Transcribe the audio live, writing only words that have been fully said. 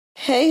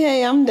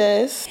Hey, I'm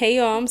Des. Hey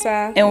y'all, I'm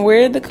Sai. And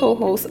we're the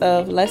co-hosts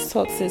of Let's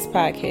Talk Sis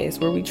podcast,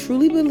 where we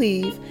truly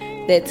believe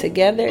that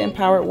together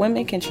empowered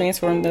women can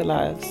transform their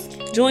lives.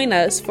 Join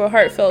us for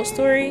heartfelt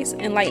stories,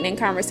 enlightening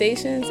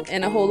conversations,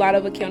 and a whole lot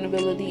of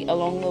accountability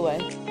along the way.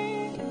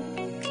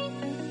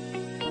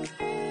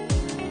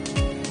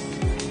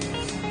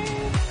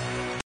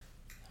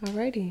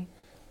 Alrighty.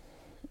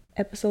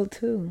 Episode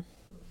 2.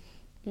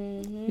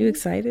 Mm-hmm. You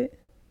excited?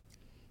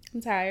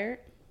 I'm tired.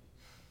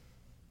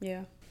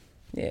 Yeah.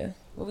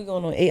 What we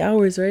going on? 8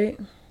 hours, right?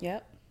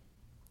 Yep.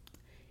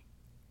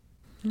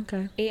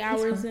 Okay. 8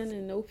 hours in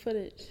and no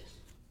footage.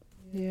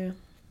 Yeah.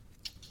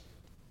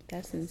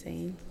 That's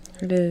insane.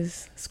 It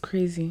is. It's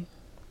crazy.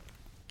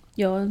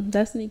 Yo,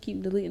 Destiny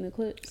keep deleting the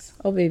clips.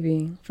 Oh,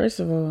 baby.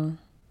 First of all,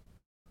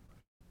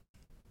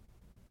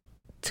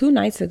 2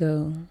 nights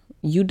ago,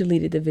 you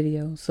deleted the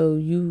video. So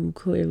you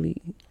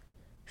clearly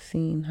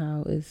seen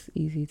how it's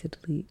easy to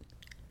delete.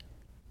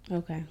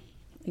 Okay.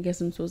 I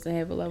guess I'm supposed to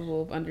have a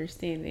level of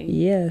understanding.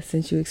 Yeah,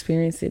 since you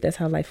experienced it, that's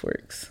how life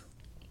works.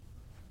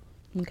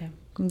 Okay.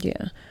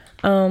 Yeah.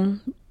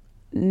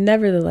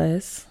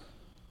 Nevertheless,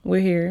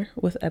 we're here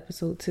with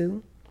episode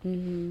 2.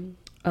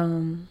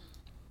 Mm-hmm.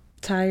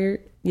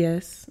 Tired,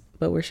 yes,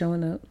 but we're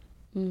showing up.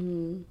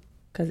 Mm-hmm.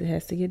 Because it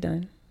has to get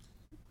done.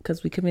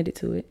 Because we committed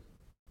to it.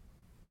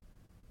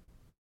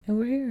 And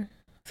we're here.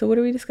 So what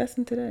are we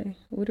discussing today?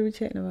 What are we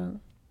chatting about?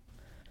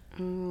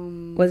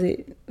 Was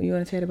it, you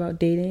want to chat about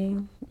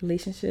dating,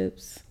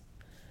 relationships?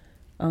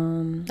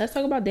 Let's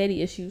talk about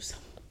daddy issues.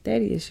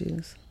 Daddy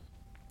issues.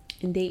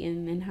 And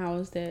dating, and how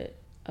does that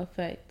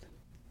affect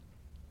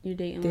your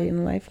dating life?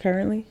 Dating life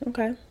currently?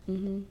 Okay.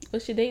 Mm-hmm.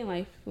 What's your dating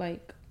life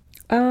like?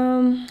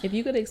 If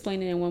you could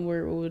explain it in one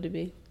word, what would it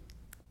be?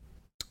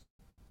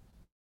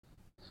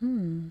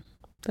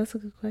 That's a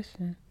good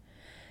question.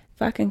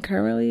 If I can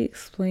currently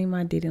explain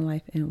my dating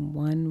life in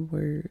one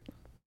word,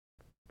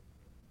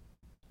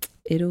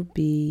 it'll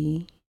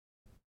be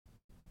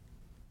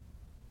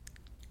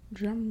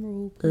drum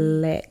roll.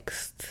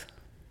 Laxed.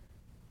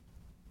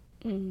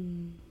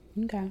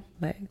 Okay.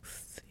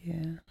 Laxed,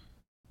 yeah.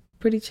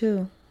 Pretty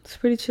chill. It's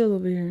pretty chill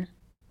over here.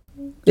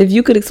 If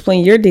you could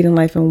explain your dating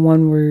life in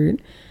one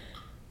word,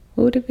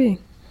 what would it be?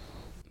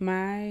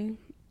 My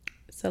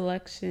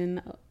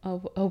selection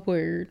of a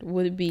word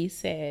would be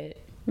sad.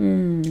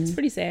 It's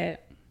pretty sad.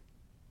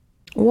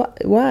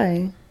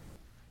 Why?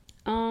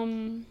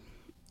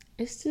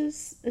 It's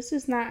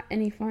just not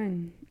any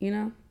fun, you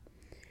know?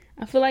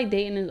 I feel like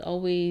dating is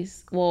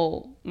always,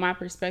 well, my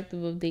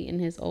perspective of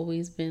dating has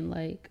always been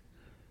like,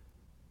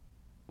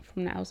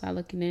 from the outside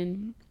looking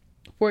in,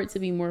 for it to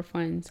be more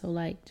fun. So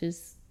like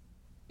just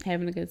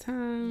having a good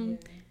time,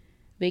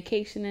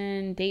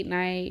 vacationing, date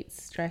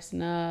nights,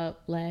 dressing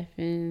up,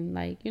 laughing,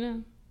 like, you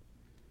know.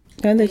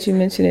 Now that you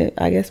mention it,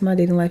 I guess my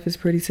dating life is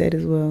pretty sad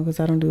as well because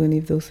I don't do any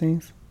of those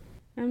things.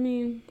 I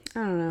mean, I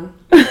don't know.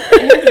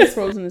 It has its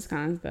pros and its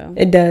cons though.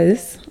 It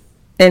does.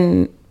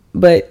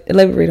 But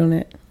elaborate on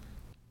that.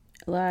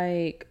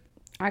 Like,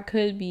 I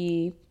could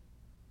be,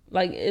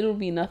 like, it'll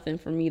be nothing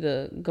for me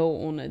to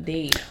go on a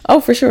date. Oh,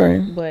 for sure.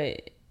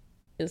 But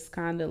it's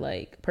kind of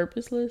like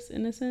purposeless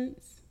in a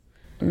sense.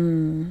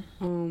 In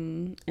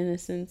a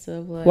sense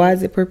of like, why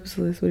is it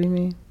purposeless? What do you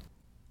mean?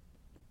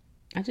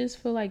 I just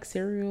feel like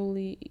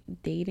serially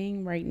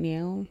dating right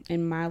now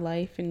in my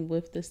life and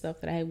with the stuff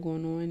that I have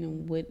going on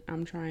and what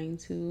I'm trying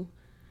to,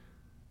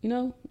 you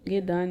know,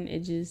 get done.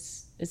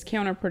 It's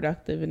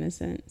counterproductive in a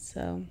sense.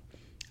 So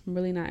I'm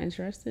really not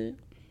interested.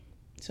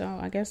 So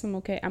I guess I'm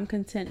okay. I'm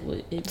content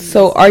with it.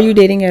 So are you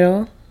dating at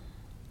all?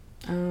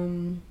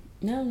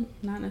 No,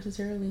 not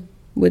necessarily.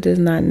 What does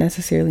not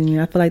necessarily mean?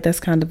 I feel like that's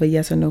kind of a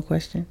yes or no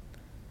question.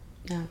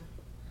 No.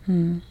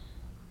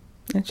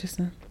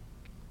 Interesting.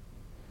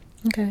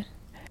 Okay.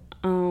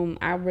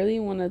 I really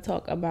want to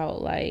talk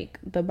about like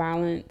the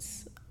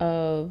balance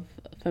of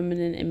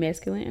feminine and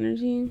masculine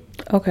energy.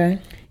 Okay.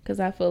 Because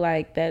I feel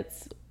like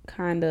that's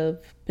kind of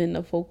been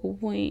the focal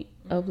point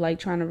of like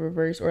trying to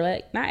reverse, or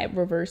like not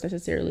reverse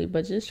necessarily,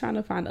 but just trying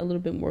to find a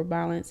little bit more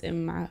balance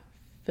in my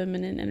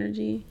feminine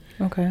energy.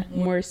 Okay.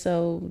 More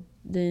so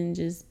than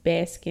just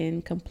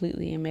basking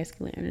completely in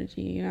masculine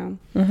energy, you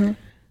know?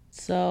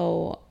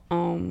 So,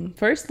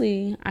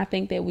 firstly, I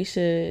think that we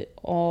should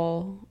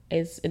all,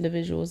 as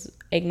individuals,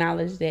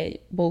 acknowledge that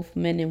both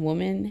men and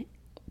women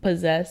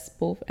possess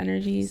both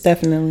energies.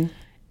 Definitely.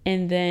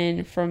 And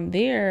then from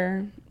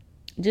there,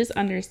 just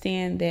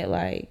understand that,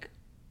 like,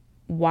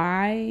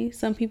 why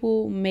some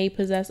people may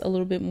possess a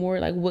little bit more,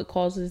 like what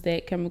causes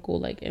that chemical,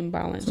 like,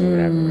 imbalance or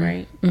whatever,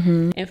 right?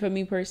 And for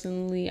me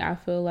personally, I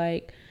feel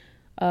like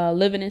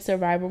living in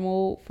survival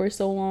mode for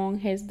so long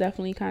has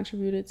definitely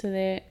contributed to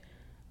that.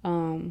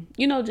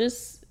 You know,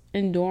 just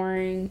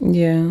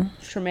enduring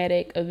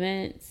traumatic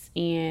events.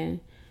 And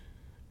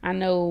I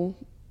know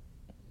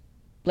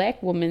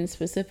Black women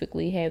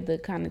specifically have the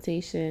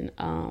connotation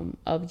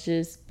of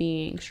just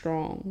being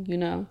strong, you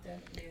know,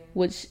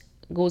 which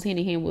goes hand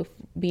in hand with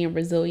being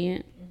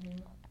resilient.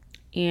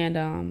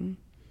 And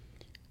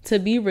to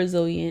be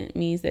resilient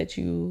means that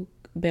you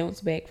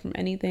bounce back from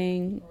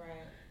anything.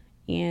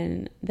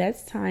 And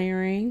that's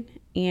tiring.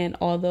 And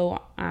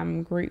although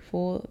I'm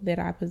grateful that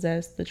I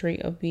possess the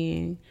trait of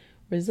being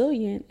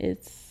resilient,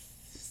 it's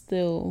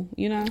still,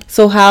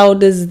 So how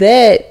does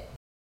that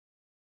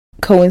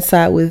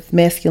coincide with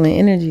masculine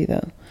energy,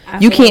 though?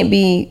 You can't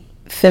be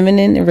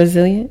feminine and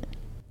resilient?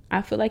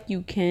 I feel like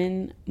you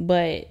can,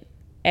 but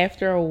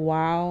after a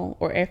while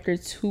or after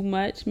too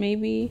much,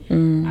 maybe,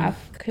 I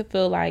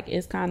feel like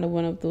it's kind of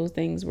one of those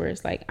things where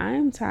it's like, I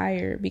am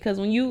tired. Because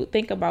when you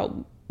think about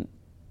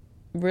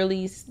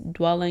really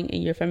dwelling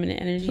in your feminine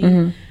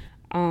energy,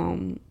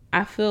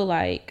 I feel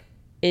like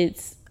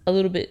it's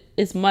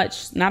much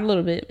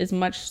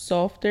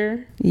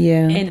softer,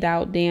 and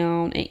dialed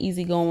down and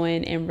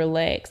easygoing and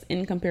relaxed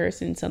in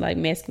comparison to like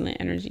masculine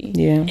energy.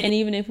 And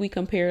even if we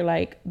compare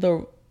like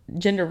the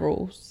gender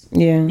roles,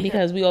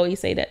 because we always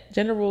say that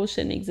gender roles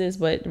shouldn't exist,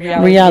 but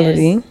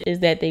reality is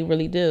that they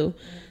really do.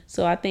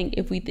 So I think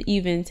if we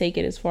even take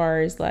it as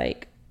far as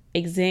like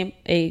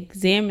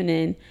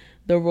examining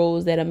the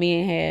roles that a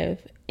man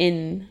have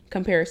in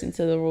comparison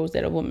to the roles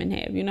that a woman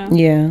have,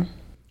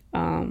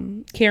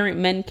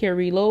 men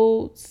carry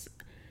loads,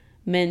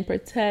 men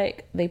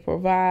protect, they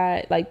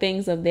provide, like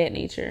things of that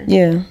nature.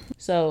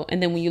 So,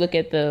 and then when you look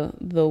at the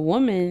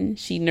woman,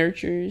 she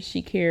nurtures,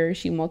 she cares,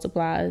 she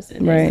multiplies,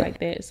 and things like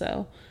that.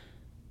 So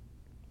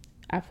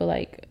I feel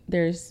like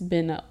there's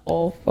been an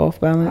off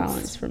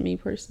balance for me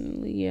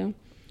personally.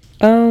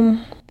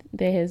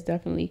 That has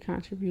definitely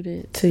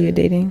contributed to your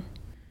dating,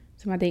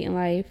 to my dating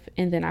life.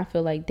 And then I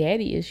feel like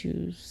daddy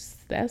issues,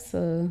 that's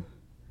a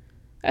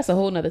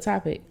whole nother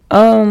topic.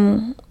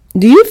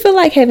 Do you feel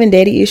like having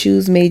daddy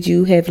issues made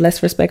you have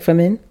less respect for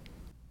men?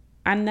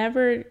 I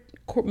never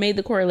made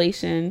the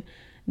correlation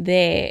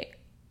that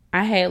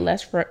I had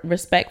less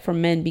respect for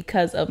men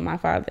because of my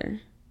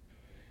father.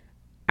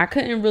 I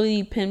couldn't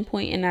really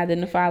pinpoint and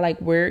identify like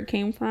where it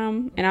came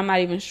from. And I'm not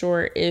even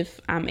sure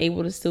if I'm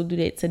able to still do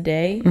that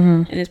today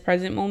in this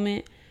present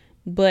moment.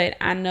 But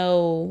I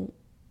know,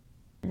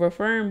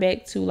 referring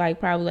back to like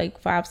probably like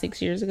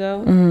 5-6 years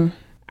ago,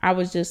 I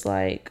was just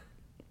like,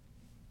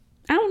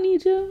 I don't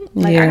need you.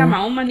 Like, I got my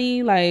own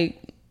money.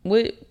 Like,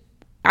 what?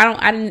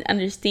 I didn't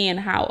understand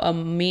how a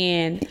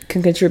man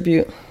can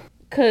contribute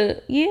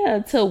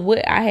to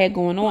what I had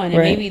going on. And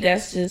maybe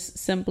that's just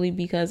simply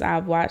because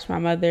I've watched my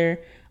mother,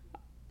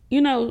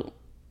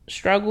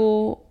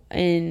 struggle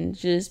and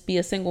just be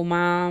a single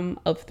mom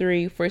of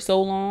 3 for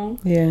so long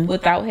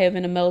without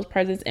having a male's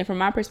presence. And from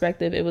my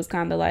perspective, it was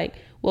kind of like,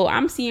 well,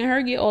 I'm seeing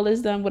her get all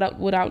this done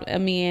without a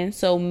man.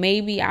 So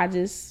maybe I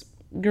just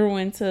grew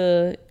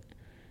into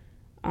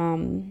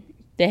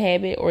the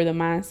habit or the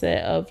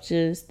mindset of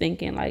just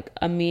thinking like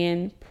a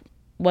man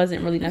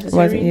wasn't really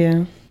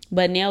necessary.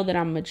 But now that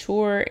I'm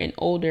mature and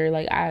older,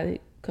 like I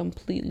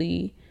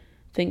completely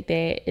think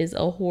that is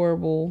a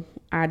horrible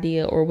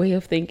idea or way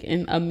of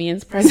thinking. A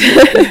man's presence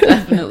is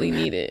definitely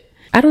needed.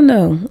 I don't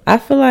know. I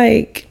feel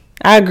like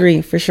I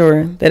agree for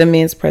sure that a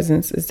man's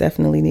presence is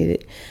definitely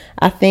needed.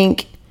 I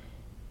think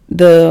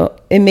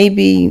it may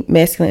be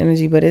masculine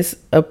energy, but it's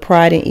a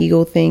pride and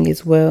ego thing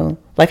as well.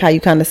 Like how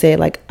you kind of said,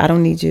 like, I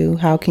don't need you.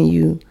 How can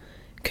you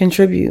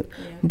contribute?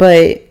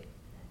 But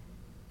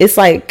it's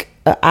like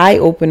an eye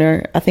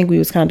opener. I think we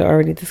was kind of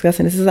already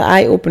discussing. This is an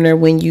eye opener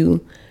when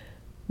you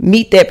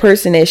meet that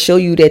person that show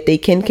you that they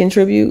can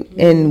contribute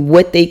and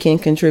what they can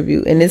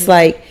contribute. And it's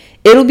like,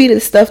 it'll be the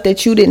stuff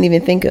that you didn't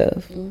even think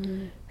of.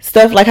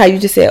 Stuff like how you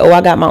just said, oh,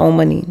 I got my own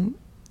money.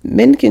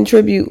 Men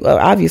contribute,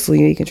 obviously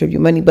they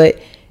contribute money,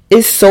 but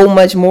it's so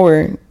much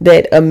more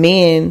that a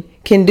man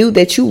can do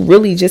that you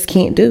really just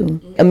can't do.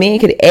 A man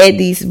could add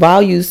these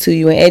values to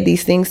you and add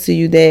these things to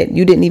you that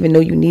you didn't even know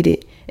you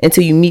needed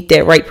until you meet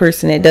that right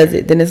person that does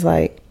it. Then it's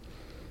like,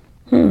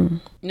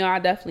 No, I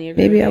definitely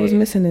agree. Maybe I was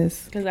missing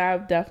this. Because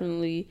I've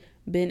definitely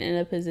been in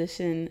a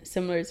position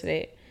similar to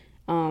that.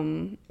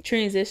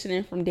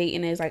 Transitioning from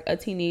dating as like a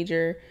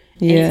teenager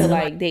into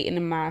like dating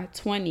in my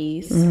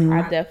 20s.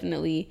 I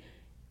definitely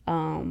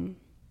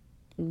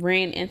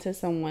ran into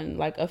someone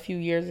like a few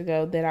years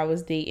ago that I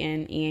was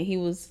dating, and he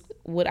was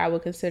what I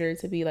would consider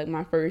to be like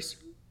my first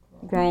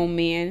grown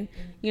man,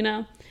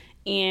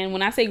 And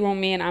when I say grown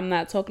man, I'm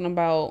not talking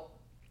about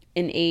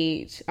in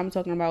age. I'm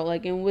talking about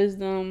like in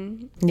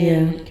wisdom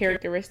and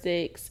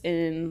characteristics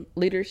and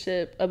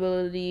leadership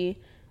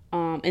ability,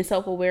 and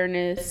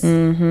self-awareness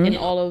and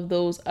all of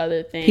those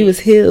other things. He was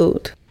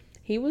healed.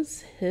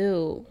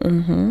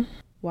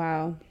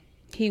 Wow.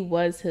 He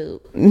was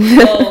healed.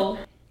 So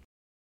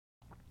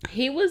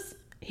he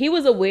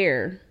was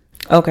aware.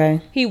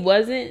 Okay. He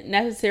wasn't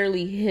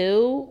necessarily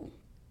healed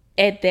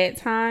at that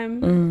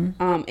time,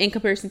 in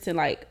comparison to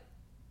like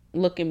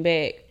looking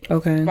back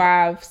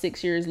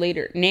 5-6 years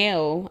later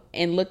now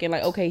and looking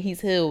like, okay, he's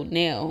healed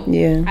now.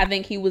 I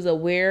think he was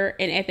aware,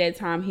 and at that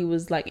time he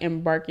was like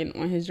embarking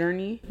on his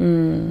journey,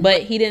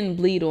 but he didn't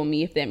bleed on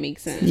me, if that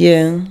makes sense.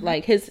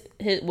 Like his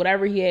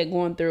whatever he had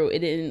gone through, it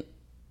didn't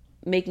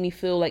make me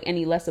feel like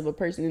any less of a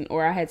person,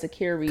 or I had to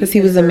carry, because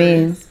he was a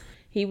man.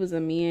 He was a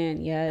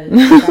man.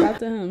 Shout out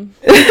to him.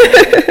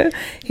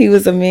 He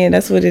was a man.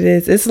 That's what it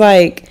is. It's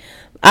like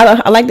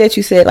I like that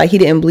you said like he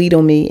didn't bleed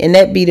on me, and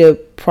that be the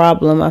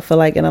problem. I feel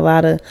like in a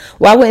lot of,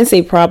 well, I wouldn't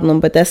say problem,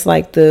 but that's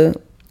like I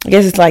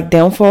guess it's like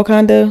downfall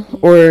kind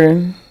of,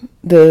 or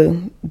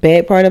the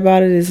bad part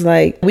about it is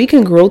like we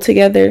can grow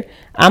together.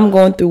 I'm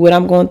going through what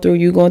I'm going through,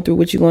 you going through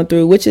what you're going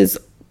through, which is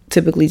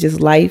typically just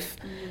life.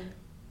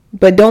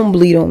 But don't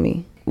bleed on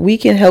me. We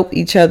can help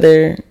each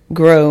other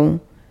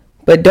grow,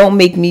 but don't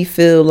make me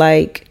feel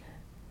like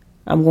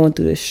I'm going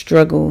through the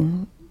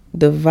struggle,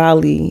 the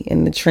valley,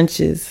 and the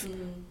trenches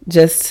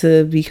just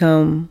to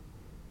become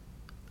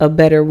a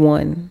better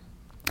one.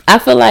 I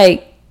feel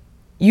like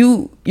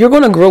you're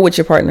going to grow with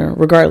your partner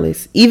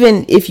regardless.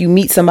 Even if you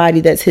meet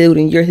somebody that's healed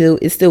and you're healed,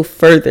 it's still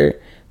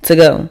further to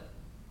go,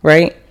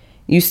 right?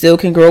 You still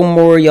can grow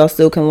more. Y'all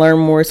still can learn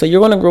more. So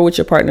you're going to grow with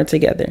your partner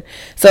together.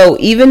 So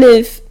even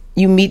if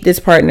you meet this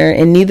partner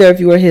and neither of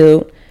you are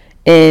healed,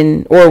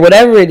 and or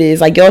whatever it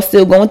is, like y'all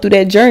still going through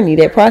that journey,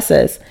 that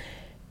process,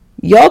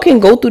 y'all can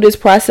go through this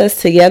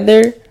process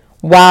together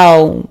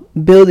while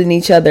building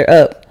each other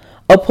up,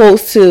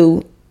 opposed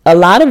to a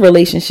lot of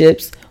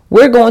relationships,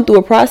 we're going through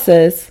a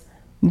process,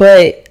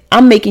 but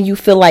I'm making you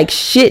feel like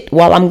shit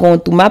while I'm going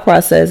through my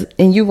process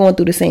and you're going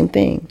through the same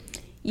thing.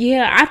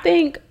 Yeah, I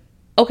think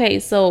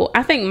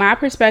my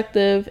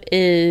perspective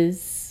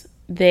is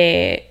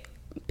that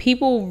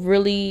people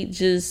really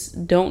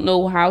just don't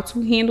know how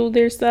to handle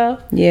their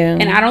stuff. Yeah.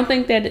 And I don't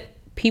think that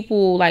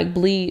people like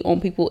bleed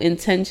on people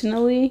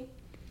intentionally.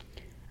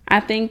 I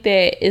think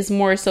that it's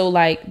more so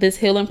like this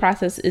healing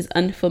process is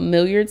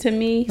unfamiliar to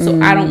me. So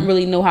I don't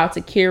really know how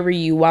to carry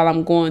you while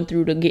I'm going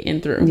through to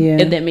getting through,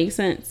 if that makes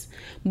sense.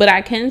 But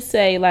I can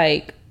say,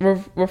 like,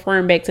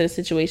 referring back to the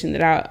situation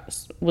that I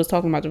was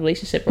talking about, the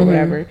relationship or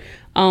whatever,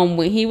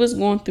 when he was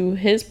going through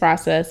his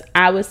process,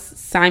 I was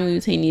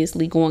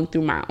simultaneously going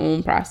through my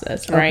own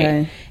process, right?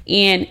 Okay.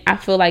 And I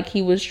feel like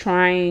he was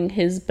trying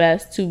his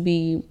best to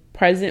be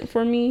present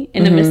for me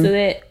in the midst of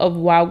that,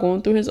 while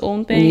going through his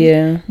own thing.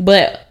 Yeah.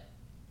 But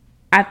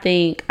I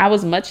think I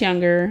was much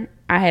younger.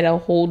 I had a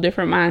whole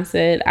different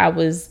mindset. I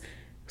was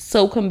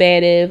so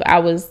combative. I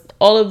was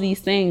all of these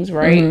things,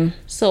 right?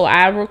 So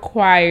I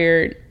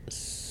required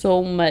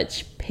so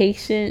much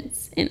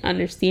patience and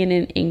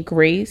understanding and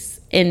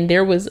grace. And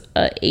there was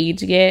an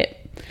age gap.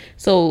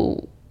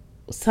 So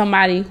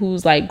somebody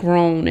who's like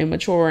grown and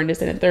mature and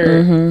this and the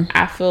third,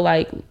 I feel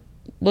like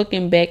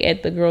looking back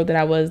at the girl that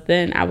I was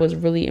then, I was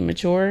really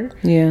immature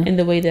in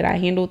the way that I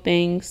handled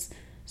things.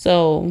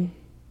 So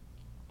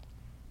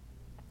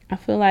I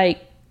feel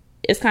like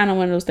it's kind of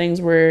one of those things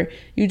where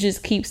you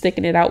just keep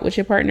sticking it out with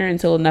your partner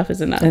until enough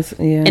is enough.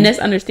 And that's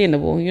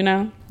understandable, you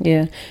know?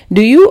 Yeah.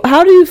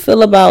 How do you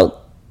feel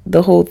about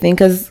the whole thing?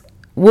 Because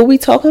what we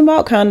talking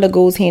about kind of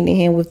goes hand in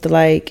hand with the,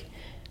 like,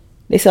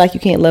 they say like you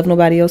can't love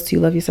nobody else till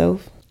you love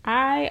yourself.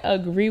 I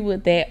agree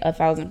with that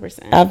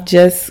 1,000%. I've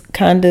just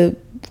kind of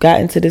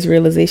gotten to this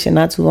realization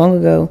not too long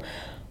ago.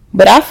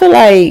 But I feel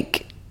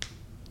like,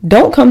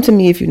 don't come to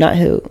me if you're not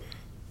healed.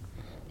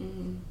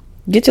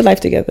 Get your life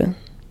together.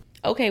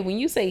 Okay, when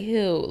you say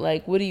healed,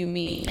 like, what do you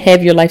mean?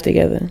 Have your life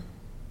together.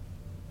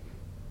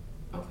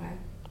 Okay.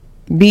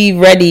 Be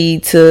ready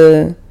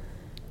to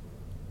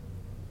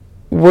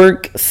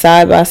work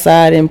side by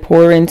side and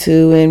pour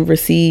into and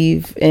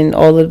receive and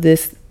all of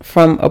this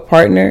from a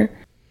partner.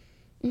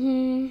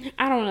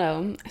 I don't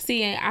know.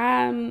 See,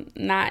 I'm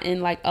not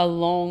in like a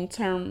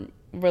long-term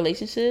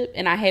relationship,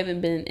 and I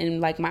haven't been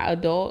in like my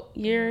adult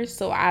years,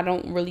 so I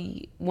don't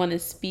really want to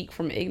speak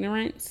from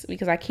ignorance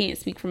because I can't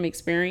speak from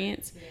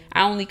experience.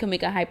 I only can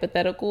make a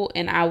hypothetical,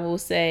 and I will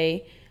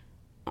say,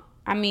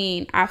 I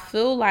mean, I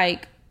feel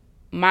like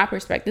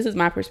this is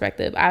my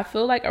perspective. I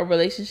feel like a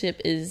relationship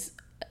is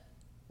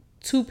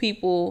two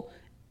people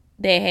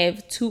that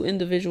have two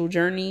individual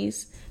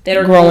journeys that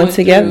are growing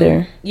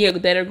together.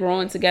 That are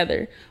growing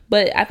together.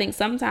 But I think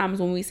sometimes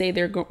when we say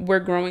we're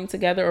growing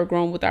together or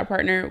growing with our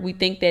partner, we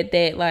think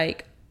that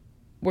like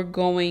we're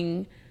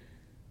going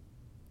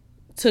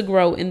to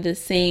grow in the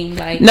same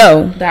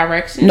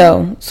direction.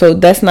 No, so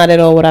that's not at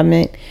all what I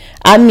meant.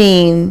 I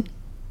mean,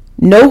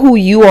 know who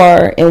you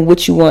are and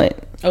what you want.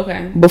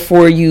 Okay.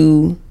 Before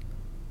you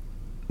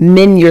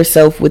mend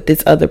yourself with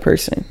this other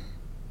person.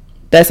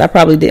 I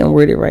probably didn't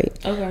word it right.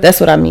 Okay.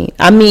 That's what I mean.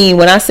 I mean,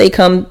 when I say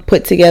come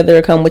put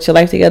together, come with your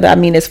life together, I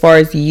mean as far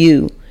as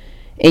you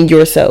and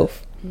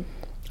yourself.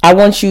 I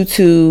want you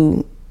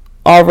to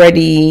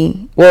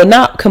already, well,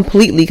 not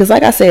completely, because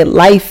like I said,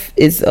 life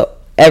is a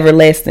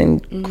everlasting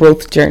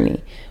growth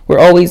journey. We're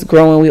always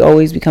growing. We're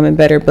always becoming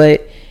better.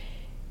 But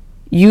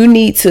you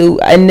need to,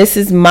 and this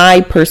is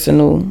my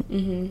personal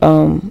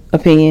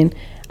opinion,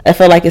 I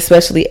feel like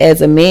especially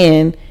as a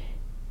man,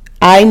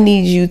 I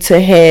need you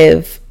to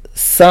have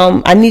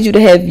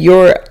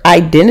your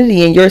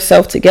identity and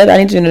yourself together. I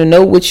need you to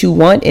know what you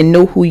want and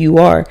know who you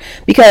are,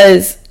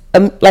 because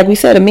like we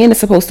said, a man is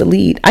supposed to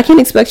lead. I can't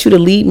expect you to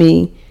lead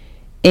me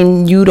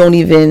and you can't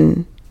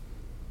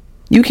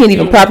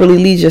even properly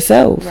lead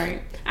yourself.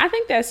 Right. I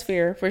think that's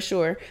fair for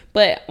sure.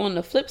 But on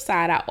the flip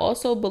side, I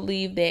also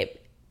believe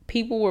that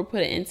people were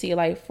put into your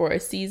life for a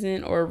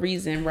season or a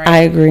reason, right? I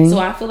agree. So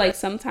I feel like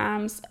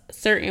sometimes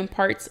certain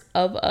parts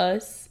of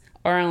us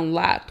are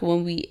unlocked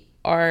when we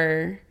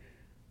are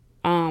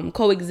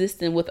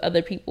coexisting with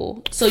other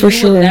people. So For you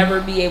sure. would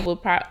never be able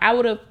to, I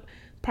would have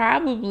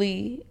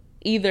probably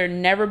either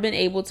never been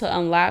able to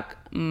unlock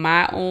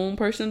my own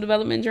personal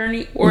development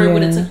journey, or it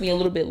would have took me a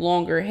little bit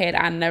longer had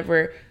I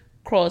never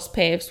crossed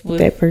paths with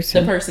that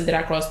person. the person that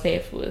I crossed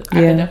paths with. I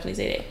can definitely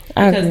say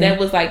that. Because that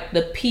was like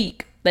the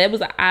peak. That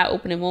was an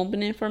eye-opening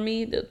moment for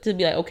me to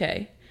be like,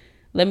 okay,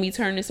 let me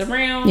turn this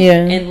around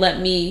and let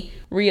me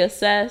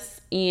reassess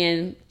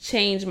and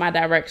change my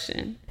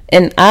direction.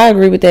 And I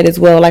agree with that as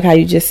well. Like how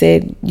you just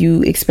said,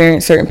 you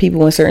experience certain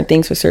people and certain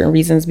things for certain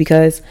reasons,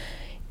 because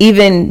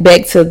even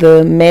back to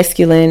the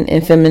masculine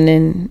and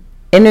feminine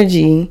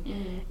energy,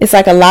 it's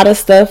like a lot of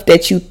stuff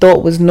that you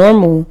thought was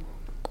normal,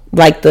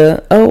 like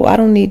I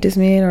don't need this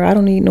man, or I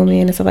don't need no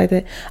man, and stuff like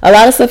that. A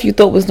lot of stuff you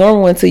thought was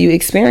normal until you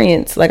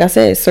experience, like I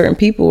said, certain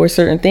people or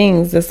certain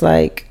things. That's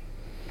like,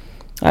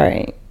 all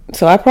right,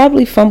 so I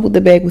probably fumbled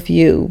the bag with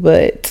you,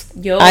 but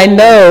I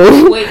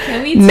know. Wait,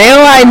 can we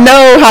now I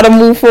know how to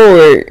move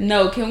forward.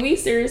 No, can we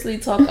seriously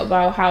talk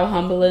about how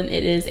humbling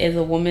it is as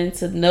a woman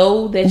to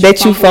know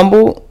that you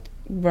fumbled?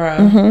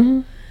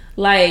 Bro.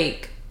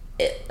 Like,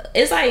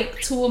 it's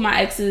like two of my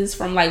exes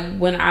from like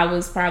when I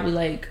was probably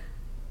like,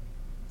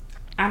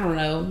 I don't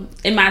know,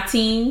 in my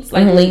teens,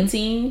 like late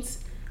teens.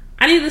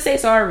 I need to say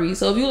sorry.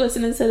 So if you're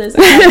listening to this,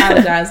 I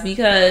apologize,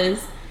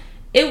 because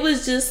it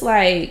was just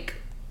like,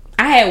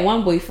 I had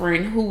one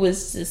boyfriend who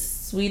was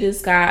just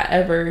sweetest guy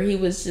ever. He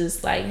was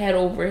just like head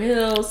over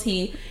heels.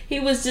 He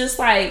was just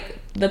like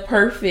the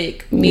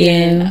perfect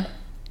man.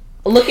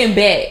 Looking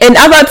back, and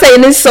I'm about to say,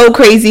 and it's so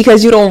crazy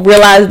because you don't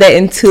realize that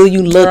until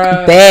you look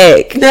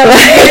back.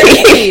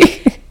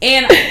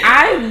 And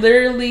I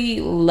literally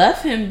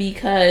left him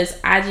because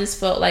I just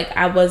felt like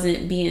I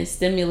wasn't being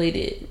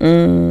stimulated.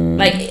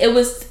 Like it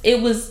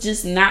was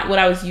just not what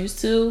I was used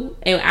to,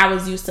 and I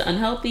was used to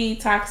unhealthy,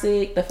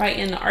 toxic, the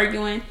fighting, the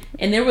arguing,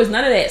 and there was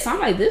none of that. So I'm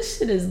like, this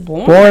shit is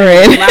boring.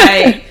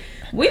 Like,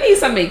 we need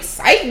some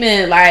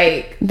excitement.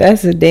 Like,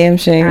 that's a damn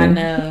shame. I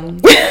know.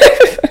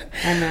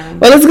 I know.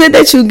 Well, it's good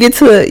that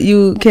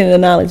you can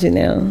acknowledge it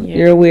now.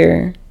 You're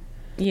aware.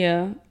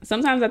 Yeah.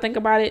 Sometimes I think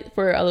about it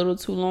for a little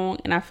too long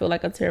and I feel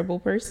like a terrible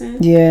person.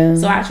 Yeah.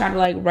 So I try to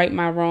like right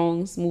my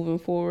wrongs moving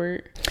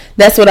forward.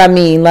 That's what I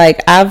mean.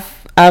 Like I've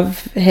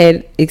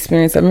had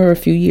experience. I remember a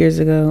few years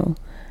ago,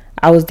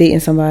 I was dating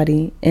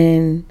somebody,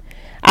 and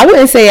I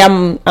wouldn't say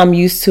I'm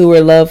used to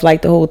or love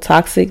like the whole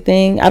toxic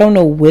thing. I don't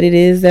know what it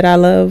is that I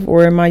love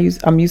or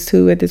I'm used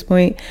to at this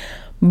point,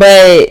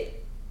 but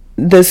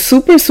the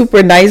super,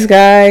 super nice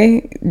guy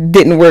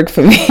didn't work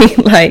for me.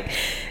 Like,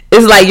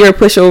 it's like you're a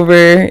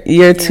pushover.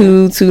 You're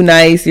too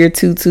nice. You're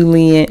too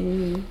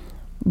lenient.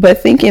 But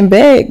thinking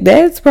back,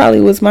 that's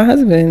probably was my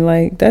husband.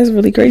 Like, that's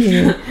really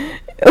crazy.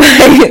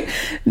 Like,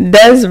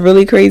 that's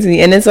really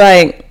crazy. And it's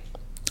like,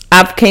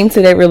 I've came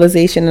to that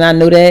realization, and I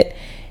know that.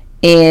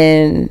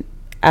 And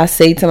I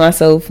say to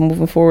myself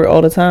moving forward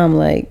all the time,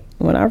 like,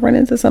 when I run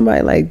into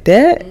somebody like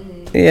that,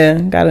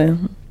 gotta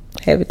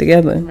have it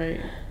together. Right.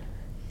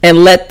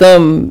 And let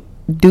them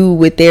do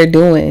what they're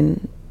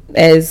doing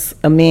as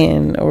a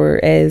man, or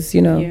as,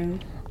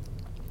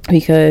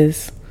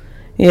 because,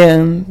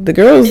 the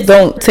girls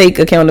don't take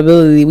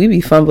accountability. We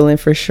be fumbling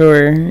for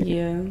sure.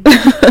 Yeah.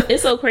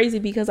 It's so crazy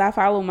because I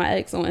follow my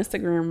ex on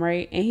Instagram,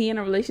 right? And he in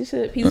a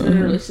relationship. He's been in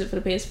a relationship for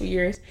the past few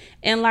years.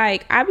 And,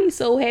 like, I be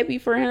so happy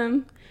for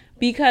him.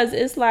 Because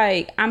it's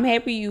like, I'm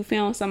happy you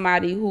found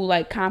somebody who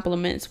like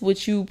compliments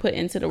what you put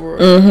into the world.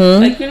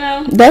 Like,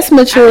 that's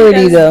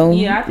maturity though.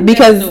 Yeah, I think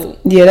because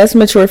that's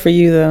mature for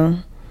you though.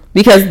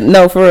 Because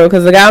no, for real.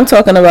 Because the guy I'm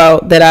talking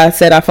about that I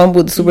said I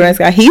fumbled, the super nice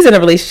guy, he's in a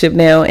relationship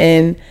now,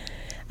 and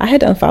I had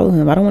to unfollow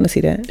him. I don't want to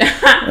see that.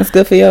 That's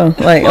good for you.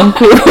 Like, I'm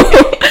cool.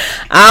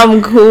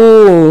 I'm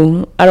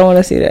cool. I don't want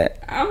to see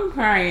that. I'm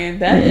crying.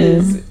 That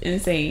is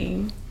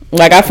insane.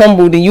 Like, I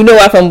fumbled, and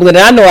I fumbled, and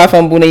I know I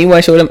fumbled, and you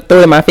want to throw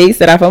it in my face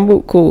that I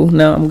fumbled? Cool.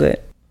 No, I'm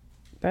good.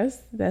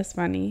 That's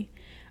funny.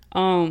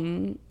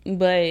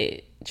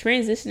 But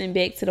transitioning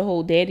back to the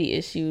whole daddy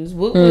issues,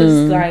 what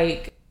was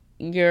like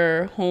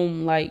your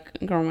home like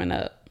growing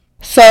up?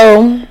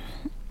 So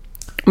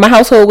my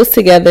household was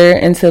together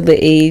until the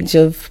age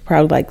of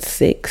probably like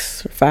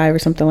 6 or 5 or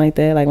something like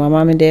that. Like, my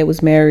mom and dad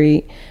was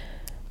married,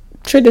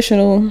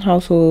 traditional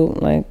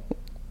household, like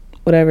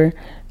whatever.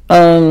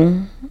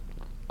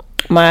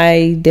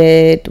 My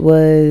dad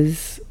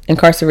was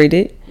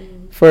incarcerated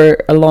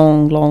for a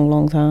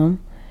long time,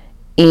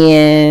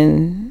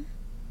 and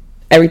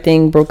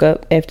everything broke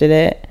up after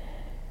that,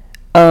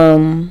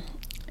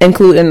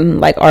 including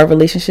like our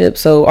relationship.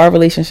 So our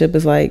relationship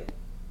is like,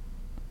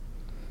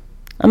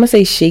 I'm gonna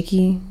say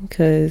shaky,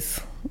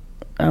 because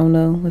I don't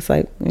know, it's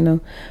like,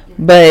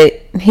 but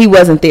he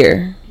wasn't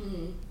there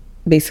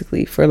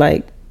basically for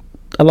like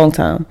a long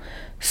time.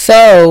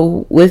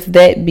 So with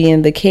that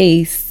being the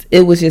case,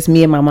 it was just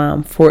me and my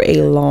mom for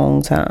a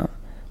long time,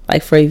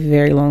 like for a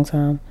very long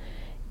time.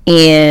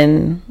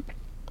 And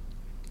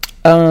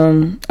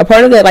A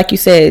part of that, like you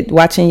said,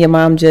 watching your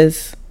mom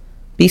just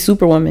be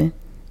Superwoman,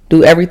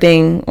 do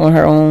everything on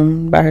her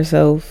own by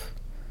herself,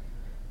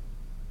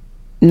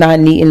 not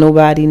needing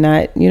nobody,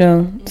 not, you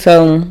know.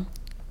 So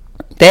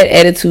that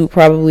attitude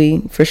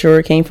probably for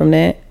sure came from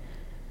that.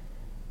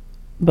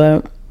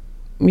 But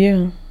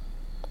yeah,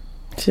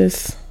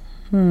 just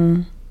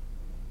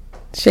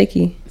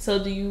shaky.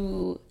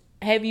 So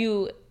have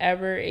you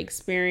ever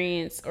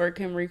experienced or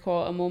can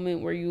recall a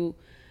moment where you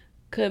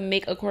could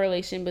make a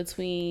correlation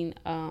between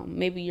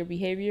maybe your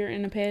behavior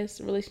in a past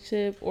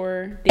relationship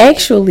or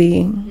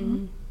actually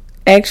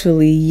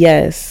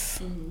yes.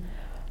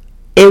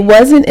 It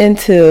wasn't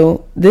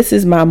until, this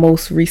is my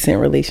most recent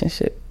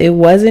relationship, it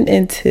wasn't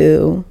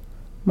until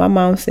my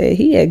mom said,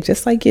 he act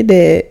just like your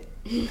dad.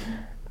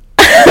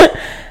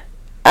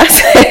 I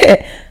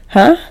said,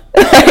 huh?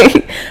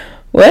 Like,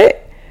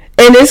 what?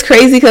 And it's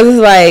crazy because it's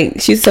like,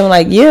 she's saying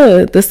like,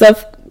 yeah, the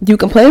stuff you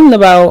complaining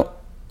about,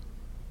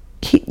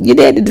 your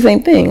dad did the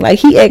same thing. Like,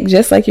 he act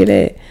just like your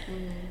dad.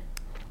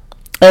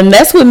 And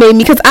that's what made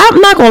me, because I'm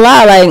not gonna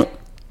lie, like,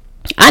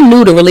 I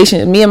knew the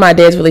relationship, me and my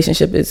dad's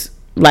relationship is,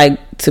 like,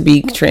 to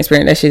be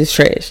transparent, that shit is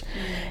trash.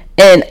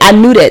 And I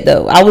knew that,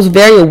 though. I was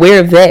very aware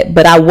of that,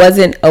 but I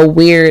wasn't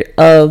aware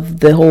of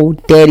the whole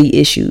daddy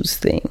issues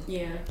thing.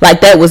 Yeah.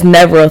 Like, that was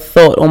never a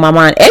thought on my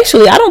mind.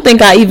 Actually, I don't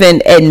think I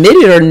even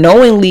admitted or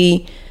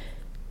knowingly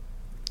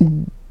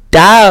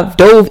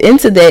dove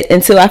into that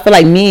until I feel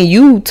like me and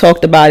you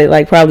talked about it,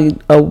 like, probably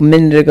a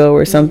minute ago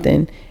or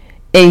something.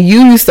 And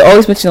you used to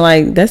always mention,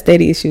 like, that's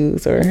daddy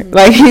issues, or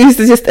like, you used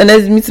to just, and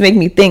that used to make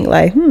me think,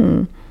 like,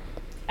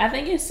 I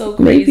think it's so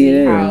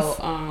crazy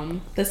how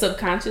the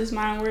subconscious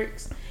mind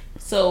works.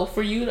 So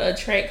for you to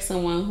attract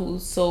someone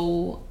who's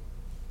so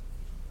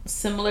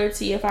similar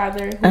to your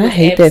father, I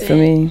hate that for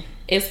me.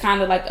 It's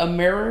kind of like a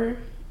mirror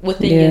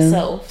within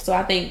yourself. So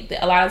I think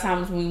that a lot of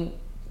times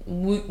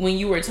when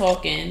you were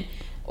talking,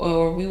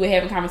 or we were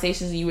having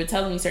conversations and you were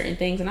telling me certain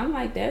things, and I'm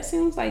like, that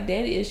sounds like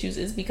daddy issues,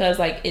 is because,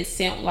 like, it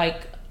sounds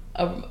like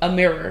a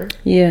mirror.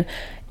 Yeah.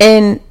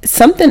 And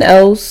something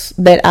else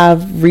that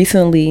I've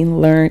recently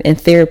learned in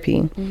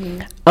therapy,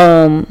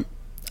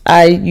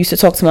 I used to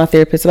talk to my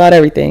therapist about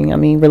everything. I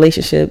mean,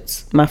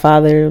 relationships, my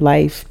father,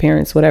 life,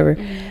 parents, whatever.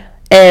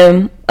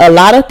 And a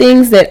lot of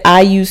things that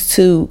I used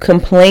to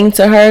complain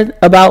to her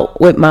about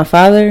with my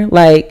father,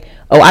 like,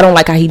 oh, I don't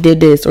like how he did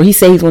this, or he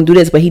said he's going to do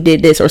this, but he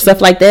did this, or stuff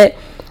like that.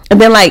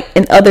 And then, like,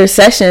 in other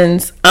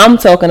sessions, I'm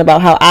talking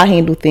about how I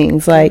handle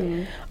things, like,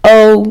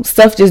 oh,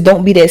 stuff just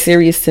don't be that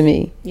serious to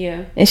me.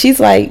 Yeah. And she's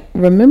like,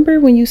 remember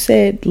when you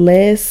said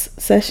last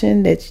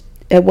session that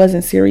it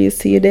wasn't serious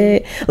to your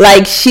dad?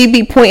 Like, she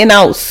be pointing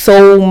out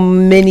so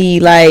many,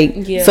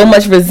 like, so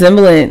much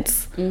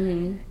resemblance.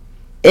 And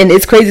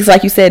it's crazy. It's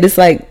like you said, it's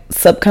like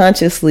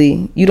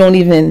subconsciously, you don't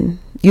even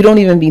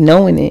be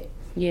knowing it.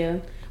 Yeah.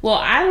 Well,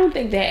 I don't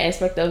think that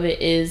aspect of it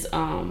is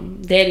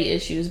daddy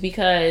issues,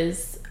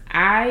 because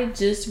I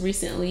just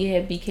recently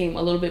have became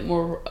a little bit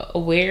more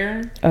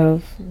aware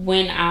of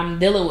when I'm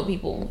dealing with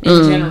people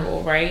in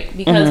general, right?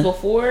 Because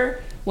before,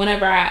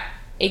 whenever I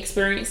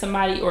experienced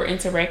somebody or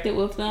interacted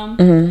with them,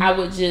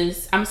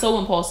 I'm so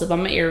impulsive.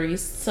 I'm an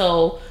Aries.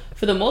 So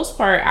for the most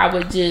part, I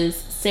would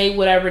just say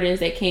whatever it is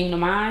that came to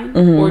mind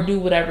or do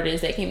whatever it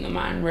is that came to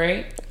mind,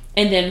 right?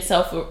 And then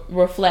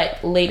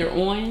self-reflect later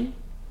on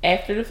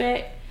after the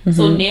fact.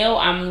 So now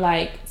I'm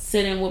like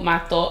sitting with my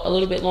thought a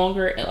little bit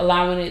longer,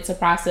 allowing it to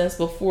process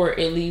before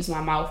it leaves my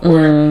mouth,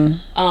 or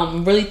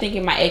really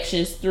thinking my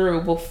actions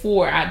through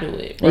before I do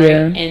it, right?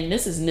 Yeah. And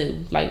this is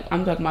new. Like,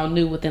 I'm talking about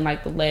new within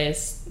like the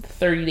last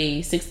 30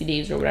 days, 60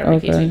 days, or whatever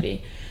the case may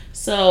be.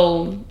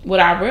 So what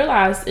I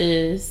realized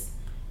is,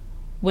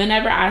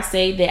 whenever I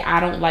say that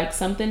I don't like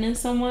something in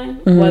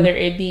someone, whether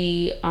it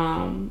be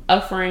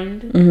a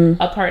friend,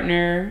 a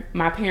partner,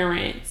 my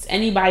parents,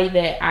 anybody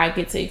that I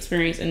get to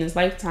experience in this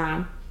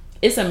lifetime,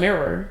 it's a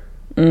mirror.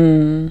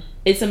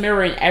 It's a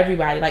mirror in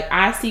everybody. Like,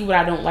 I see what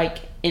I don't like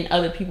in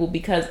other people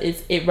because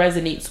it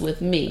resonates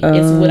with me.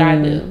 It's what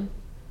I do,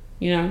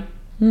 you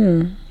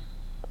know.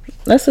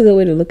 That's a good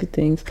way to look at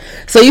things.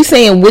 So you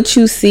saying what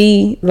you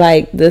see,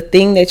 like the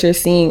thing that you're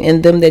seeing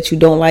in them that you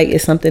don't like,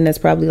 is something that's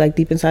probably like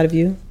deep inside of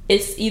you?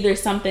 It's either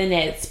something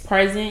that's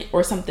present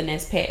or something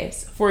that's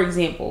past. For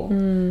example,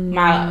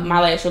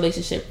 my last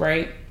relationship,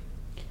 right?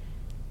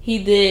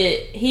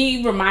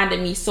 He reminded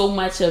me so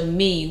much of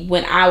me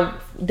when I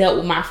dealt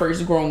with my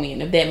first grown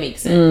man, if that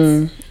makes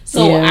sense.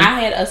 So I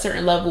had a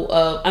certain level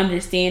of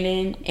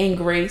understanding and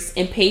grace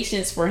and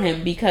patience for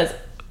him, because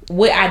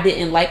what I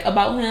didn't like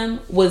about him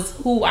was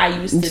who I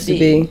used to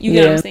be. You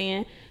get what I'm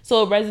saying?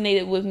 So it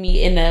resonated with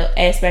me in the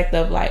aspect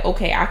of like,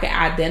 okay, I can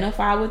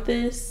identify with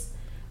this,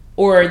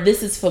 or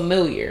this is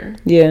familiar.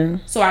 Yeah.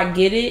 So I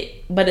get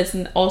it, but it's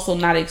also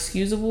not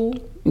excusable.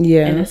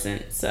 Yeah. In a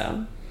sense.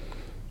 So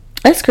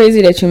that's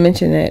crazy that you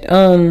mentioned that.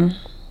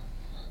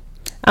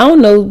 I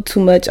don't know too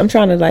much. I'm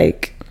trying to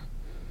like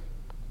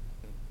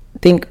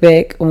think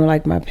back on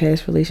like my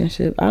past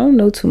relationship. I don't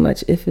know too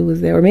much if it was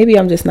there, or maybe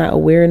I'm just not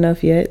aware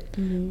enough yet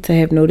to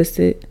have noticed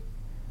it.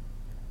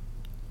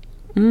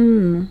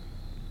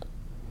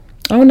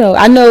 I don't know.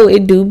 I know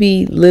it do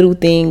be little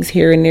things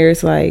here and there.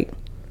 It's like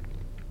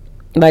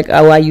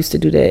oh, I used to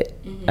do that.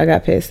 I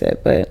got past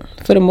that, but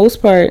for the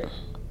most part,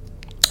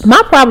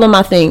 my problem,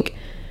 I think,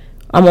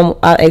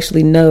 I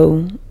actually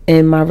know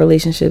in my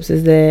relationships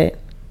is that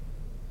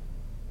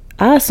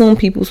I assume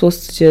people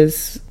supposed to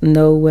just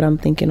know what I'm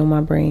thinking on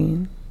my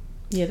brain.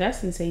 Yeah,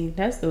 that's insane.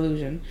 That's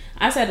delusion.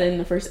 I said it in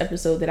the first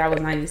episode that I was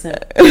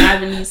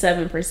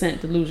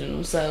 97%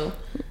 delusional. So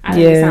I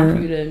think it's time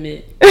for you to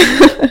admit.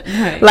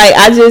 Like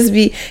I just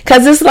be,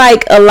 cause it's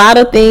like a lot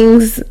of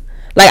things.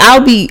 Like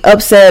I'll be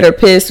upset or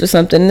pissed or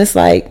something. And it's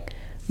like,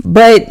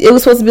 but it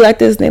was supposed to be like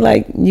this. And they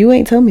like, you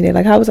ain't tell me that.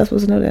 Like, how was I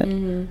supposed to know that?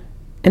 Mm-hmm.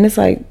 And it's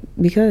like,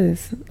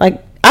 because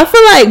like I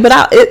feel like, but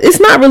it's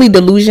not really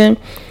delusion,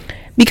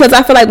 because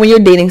I feel like when you're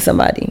dating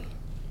somebody.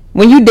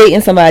 When you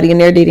dating somebody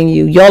and they're dating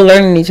you, y'all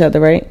learning each other,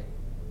 right?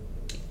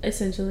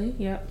 Essentially,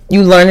 yeah.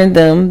 You learning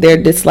them,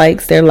 their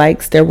dislikes, their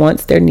likes, their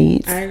wants, their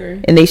needs. I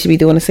agree. And they should be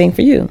doing the same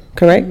for you,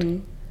 correct?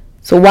 Mm-hmm.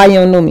 So why you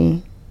don't know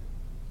me?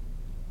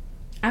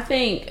 I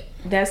think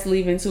that's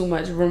leaving too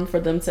much room for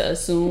them to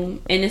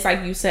assume. And it's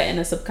like you setting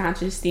a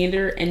subconscious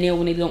standard, and then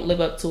when they don't live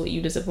up to it,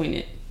 you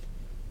disappointed.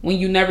 When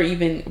you never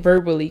even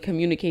verbally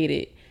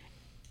communicated.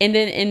 And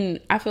then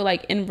I feel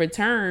like in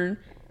return,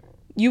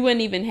 you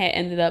wouldn't even have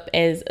ended up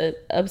as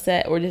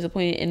upset or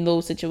disappointed in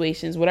those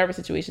situations, whatever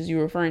situations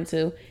you're referring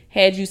to,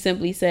 had you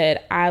simply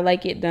said, I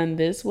like it done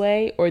this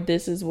way, or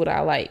this is what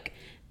I like.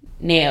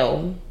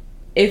 Now,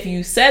 if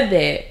you said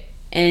that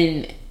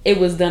and it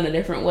was done a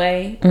different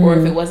way, mm-hmm. or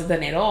if it wasn't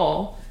done at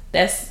all,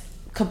 that's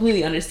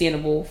completely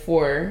understandable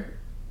for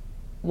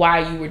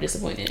why you were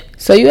disappointed.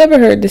 So you ever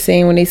heard the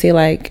saying when they say,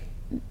 like,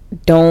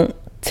 don't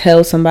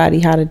tell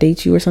somebody how to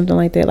date you or something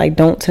like that? Like,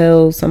 don't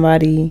tell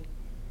somebody...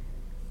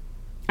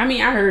 I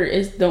mean, I heard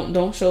it's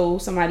don't show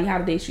somebody how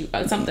to date you,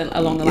 something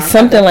along the line.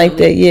 Something like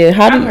that, yeah.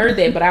 I've heard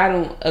that, but I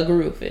don't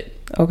agree with it.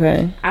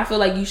 Okay. I feel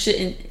like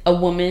a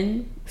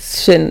woman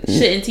shouldn't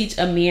teach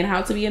a man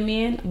how to be a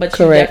man, but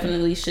correct. You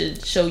definitely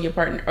should show your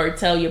partner or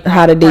tell your partner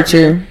how to date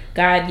you,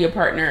 guide your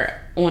partner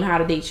on how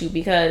to date you,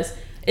 because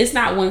it's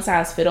not one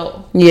size fit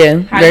all.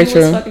 Yeah, how very you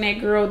true. was fucking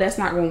that girl, that's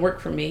not going to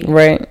work for me.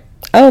 Right.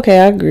 Okay,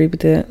 I agree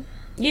with that.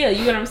 Yeah, you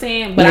know what I'm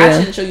saying? But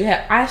I shouldn't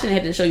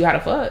have to show you how to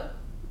fuck.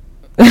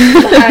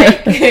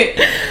 Like,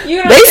 you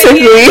know,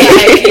 basically,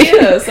 like,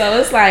 yeah. So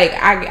it's like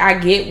I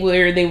get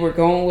where they were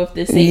going with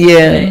this thing,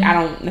 yeah. But I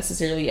don't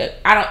necessarily.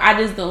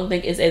 I just don't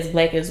think it's as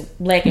black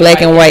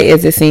and white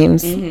as it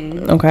seems.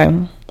 Mm-hmm.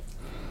 Okay.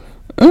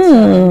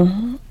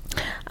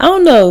 I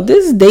don't know.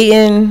 This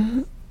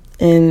dating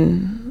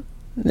and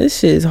this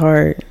shit is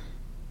hard.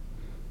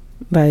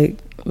 Like,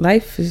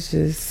 life is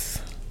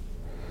just,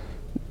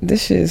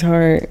 this shit is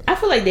hard. I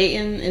feel like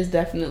dating is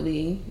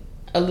definitely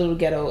a little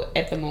ghetto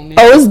at the moment.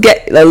 Oh, it's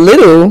a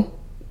little.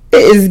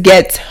 It is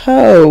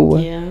ghetto.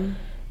 Yeah.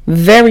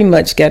 Very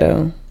much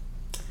ghetto.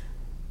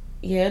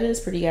 Yeah, it is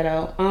pretty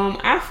ghetto.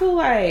 I feel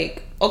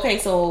like, okay,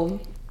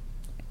 so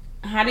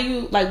how do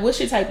you, like, what's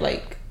your type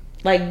like?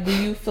 Like, do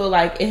you feel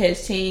like it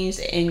has changed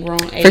and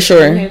grown as for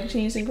sure. You have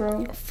changed and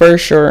grown? For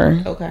sure.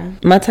 Okay.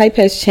 My type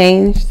has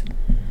changed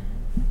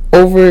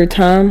over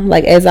time.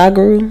 Like, as I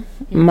grew,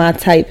 mm-hmm. my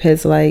type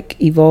has, like,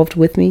 evolved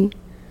with me.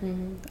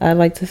 Mm-hmm. I'd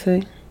like to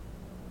say.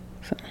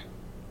 So.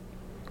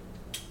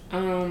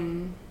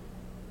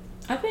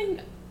 I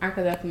think I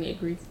could definitely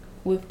agree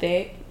with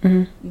that.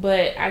 Mm-hmm.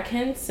 But I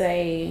can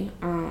say,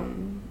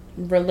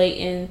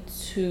 relating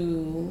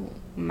to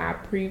my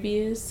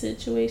previous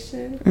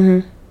situation,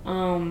 mm-hmm.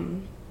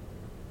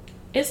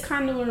 It's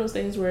kind of one of those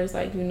things where it's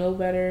like, you know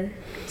better,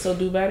 so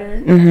do better.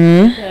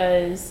 Mm-hmm.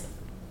 Because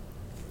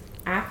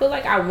I feel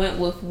like I went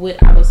with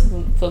what I was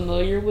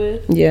familiar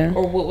with, yeah,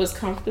 or what was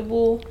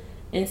comfortable,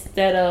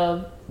 instead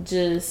of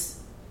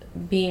just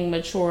being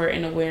mature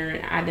and aware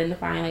and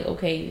identifying, like,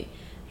 okay,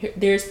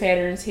 there's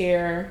patterns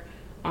here.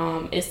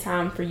 It's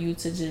time for you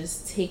to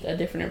just take a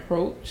different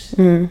approach,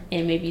 mm-hmm.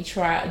 and maybe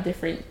try a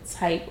different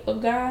type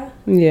of guy.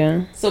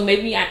 Yeah. So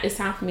maybe it's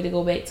time for me to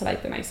go back to,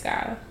 like, the nice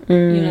guy.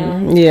 Mm-hmm. You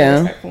know. Yeah.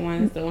 The respectful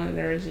ones, the ones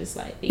that are just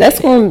like.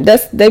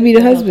 They be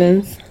the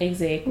husbands.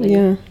 Exactly.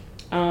 Yeah.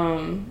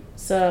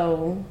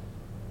 So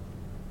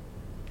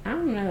I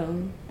don't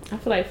know. I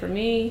feel like for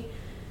me,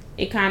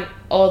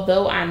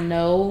 although I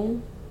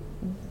know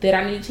that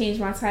I need to change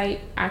my type,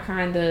 I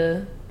kind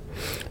of.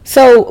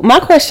 So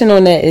my question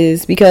on that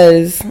is,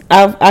 because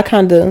I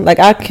kind of, like,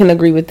 I can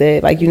agree with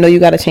that. Like, you know, you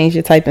got to change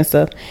your type and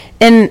stuff.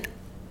 And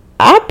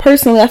I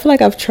personally, I feel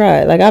like I've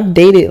tried. Like, I've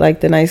dated,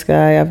 like, the nice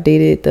guy. I've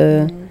dated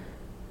the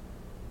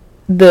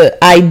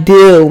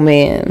ideal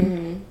man.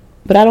 Mm-hmm.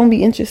 But I don't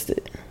be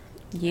interested.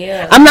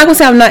 Yeah. I'm not going to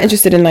say I'm not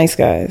interested in nice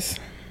guys.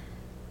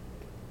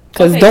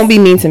 Because don't be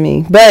mean to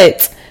me.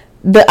 But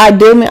the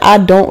ideal man, I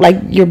don't, like,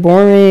 you're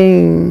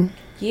boring.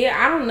 Yeah,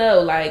 I don't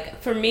know.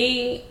 Like, for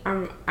me,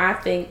 I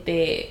think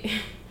that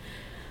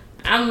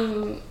I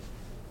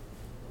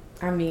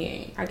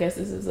mean, I guess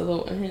this is a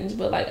little unhinged,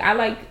 but, like, I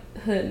like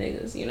hood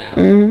niggas, you know?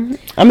 Mm-hmm.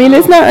 I mean,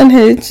 it's not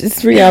unhinged.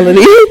 It's reality.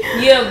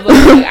 Yeah, but,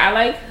 like, I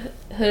like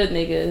hood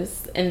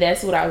niggas. and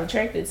that's what I was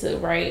attracted to,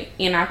 right?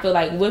 And I feel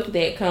like with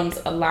that comes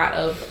a lot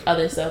of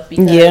other stuff,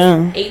 because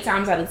 8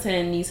 times out of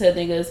 10 these hood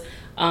niggas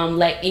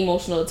lack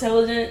emotional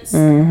intelligence.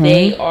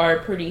 They are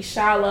pretty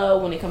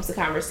shallow when it comes to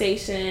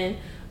conversation.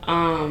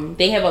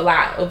 They have a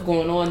lot of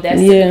going on. That's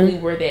typically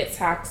where that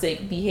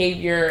toxic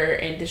behavior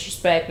and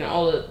disrespect and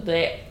all of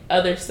that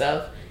other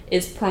stuff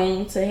is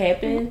prone to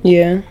happen.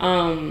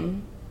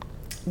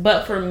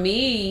 But for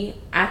me,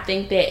 I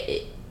think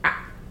that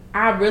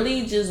I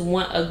really just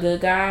want a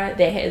good guy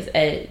that has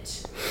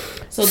edge.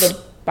 So the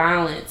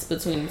balance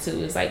between the two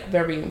is like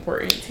very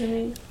important to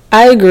me.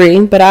 I agree,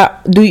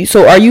 but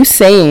so are you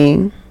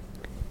saying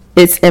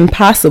it's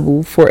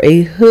impossible for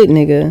a hood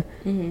nigga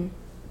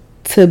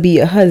to be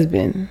a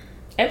husband?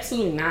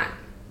 Absolutely not.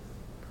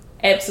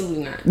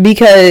 Absolutely not.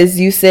 Because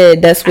you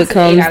said that's what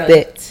comes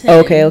that.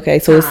 Okay.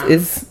 So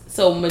it's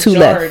so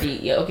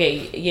majority.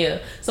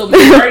 So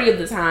majority of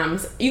the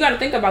times you got to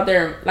think about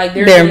their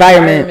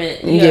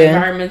environment.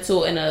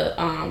 Environmental and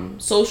a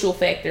social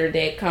factor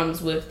that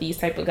comes with these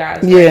type of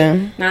guys.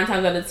 Right? 9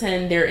 times out of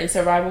 10, they're in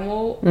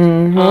survival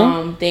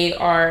mode. They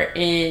are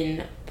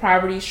in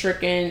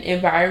poverty-stricken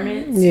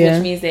environments,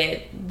 which means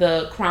that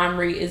the crime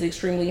rate is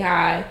extremely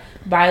high.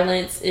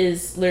 Violence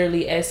is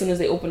literally as soon as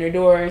they open their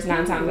doors,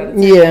 9 times out of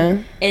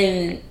 10.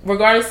 And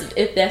regardless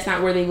if that's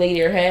not where they lay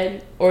their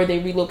head or they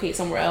relocate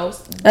somewhere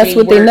else, that's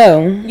what they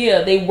know.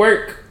 Yeah, they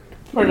work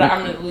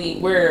predominantly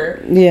where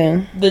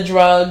the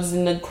drugs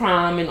and the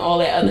crime and all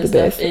that other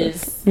stuff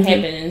is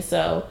happening.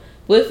 So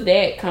with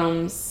that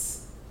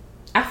comes,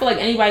 I feel like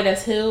anybody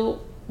that's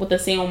healed with the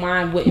same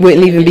mind wouldn't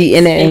even be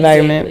in that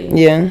environment.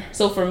 Yeah.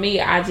 So for me,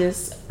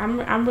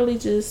 I'm really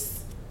just,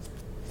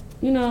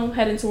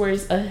 heading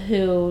towards a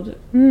healed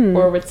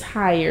or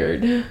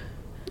retired.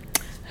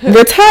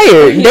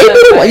 Retired.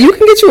 You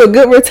can get you a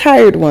good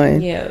retired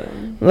one. Yeah.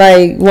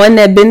 Like one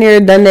that been there,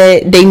 done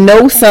that. They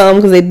know some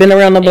because they've been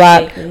around the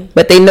block,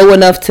 but they know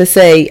enough to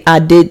say, I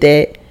did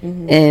that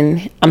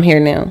and I'm here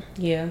now.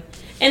 Yeah.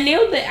 And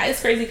it's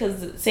crazy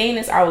because saying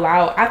this out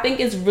loud, I think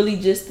it's really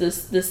just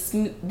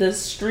the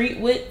street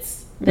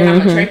wits that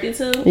I'm attracted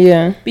to.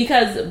 Yeah.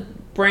 Because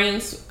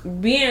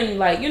being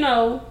like,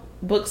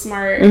 book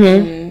smart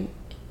and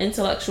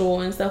intellectual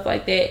and stuff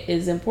like that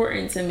is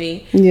important to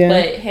me. Yeah.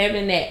 But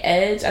having that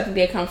edge, I think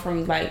that comes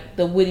from like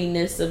the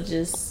wittiness of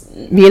just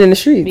being in the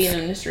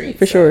streets.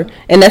 For sure.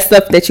 And that's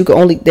stuff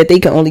that they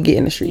can only get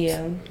in the streets.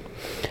 Yeah.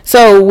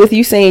 So with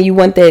you saying you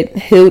want that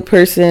healed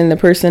person, the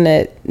person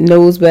that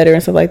knows better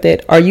and stuff like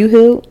that, are you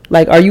healed?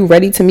 Like, are you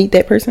ready to meet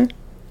that person?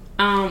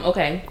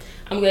 Okay.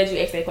 I'm glad you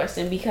asked that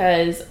question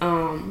because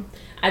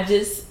I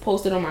just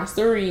posted on my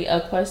story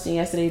a question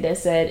yesterday that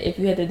said, if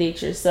you had to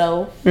date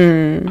yourself,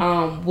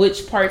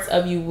 which parts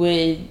of you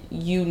would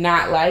you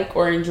not like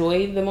or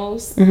enjoy the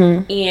most?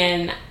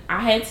 And I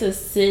had to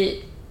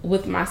sit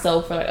with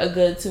myself for like a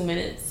good 2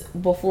 minutes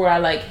before I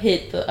like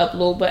hit the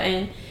upload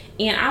button.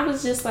 And I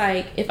was just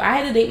like, if I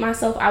had to date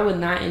myself, I would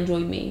not enjoy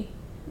me.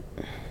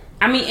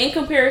 I mean, in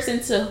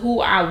comparison to who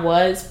I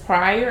was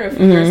prior a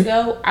few years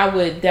ago, I'm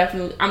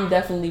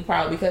definitely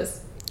proud because,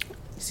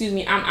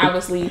 I'm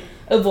obviously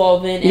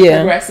evolving and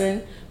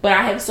progressing, but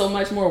I have so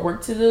much more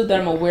work to do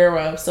that I'm aware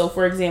of. So,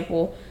 for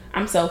example,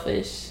 I'm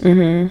selfish.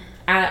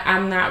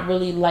 I'm not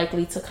really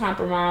likely to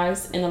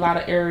compromise in a lot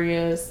of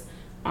areas.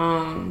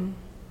 I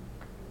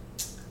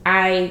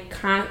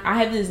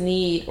have this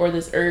need or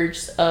this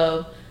urge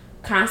of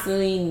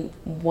constantly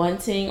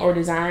wanting or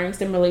desiring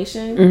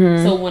stimulation.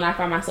 So when I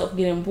find myself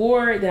getting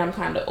bored, then I'm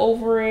kind of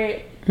over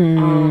it.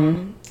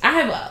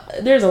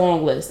 There's a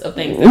long list of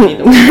things that I need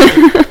to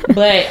do.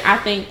 But I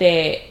think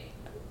that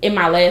in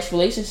my last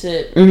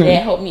relationship,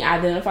 that helped me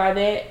identify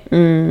that.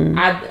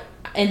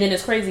 And then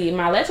it's crazy. In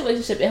my last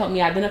relationship, it helped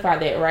me identify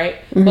that, right?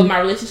 But my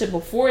relationship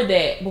before I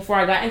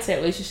got into that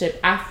relationship,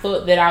 I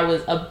thought that I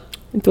was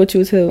I thought you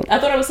was healed. I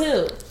thought I was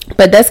healed.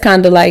 But that's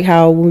kind of like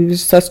how we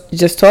was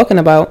just talking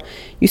about.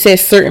 You said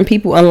certain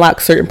people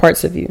unlock certain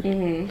parts of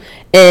you.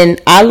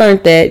 And I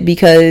learned that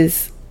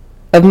because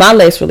of my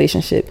last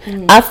relationship.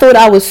 I thought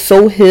I was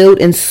so healed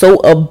and so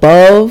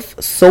above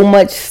so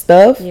much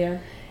stuff. Yeah.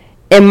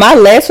 And my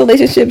last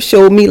relationship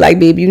showed me like,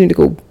 baby, you need to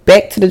go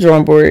back to the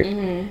drawing board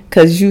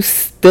because you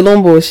still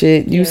on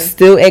bullshit. You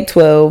still act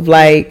 12.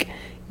 Like,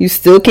 you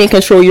still can't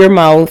control your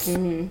mouth.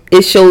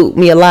 It showed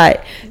me a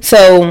lot.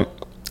 So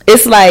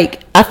it's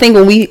like, I think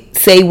when we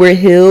say we're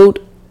healed,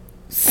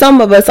 some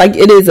of us, like,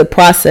 it is a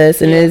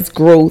process and it's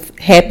growth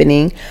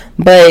happening,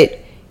 but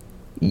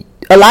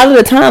a lot of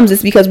the times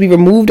it's because we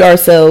removed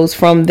ourselves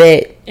from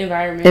that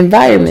environment.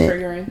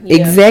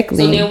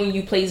 Exactly. So then when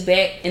you place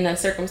back in a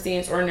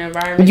circumstance or an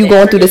environment, you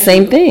going through the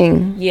same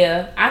thing.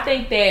 Yeah. I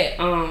think that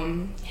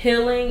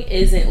healing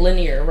isn't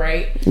linear,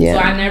 right? Yeah. So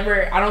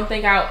I don't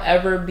think I'll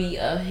ever be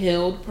a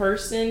healed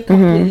person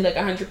completely, like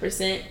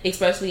 100%,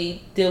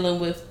 especially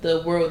dealing with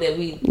the world that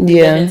we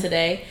live in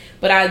today.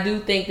 But I do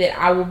think that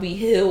I will be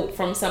healed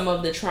from some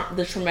of the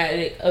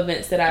traumatic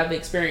events that I've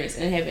experienced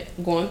and have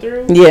gone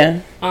through. Yeah.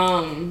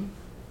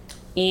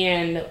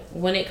 And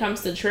when it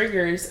comes to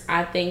triggers,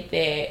 I think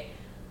that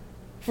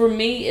for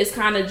me, it's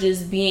kind of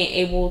just being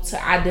able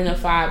to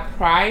identify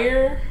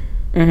prior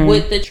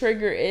what the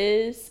trigger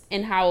is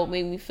and how it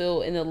made me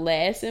feel in the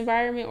last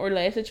environment or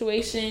last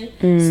situation,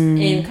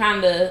 and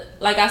kind of,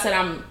 like I said,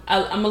 I'm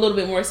a little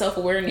bit more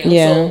self-aware now.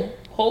 So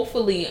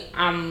hopefully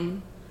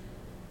I'm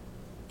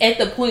at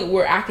the point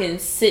where I can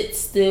sit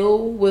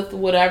still with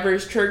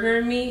whatever's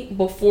triggering me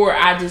before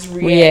I just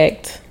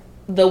react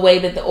the way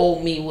that the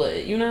old me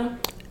would, you know?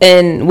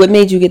 And what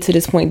made you get to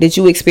this point? Did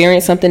you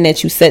experience something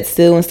that you sat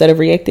still instead of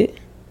reacted?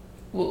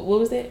 What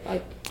was that?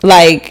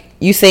 Like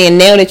you saying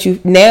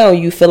now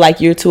you feel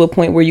like you're to a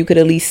point where you could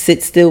at least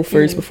sit still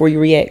first before you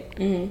react.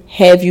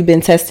 Have you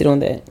been tested on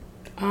that?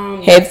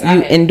 Have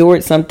you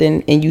endured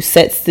something and you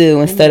sat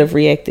still instead of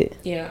reacted?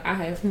 Yeah, I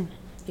have.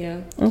 Yeah.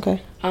 Okay.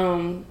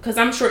 Because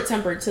I'm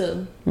short-tempered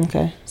too.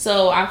 Okay.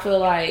 So I feel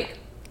like,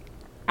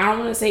 I don't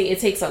want to say it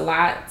takes a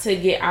lot to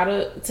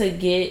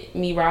get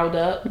me riled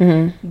up,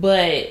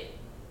 but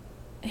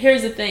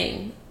here's the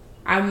thing.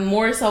 I'm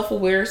more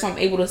self-aware, so I'm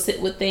able to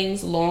sit with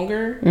things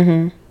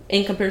longer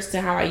in comparison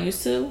to how I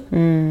used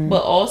to.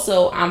 But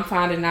also, I'm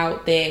finding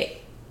out that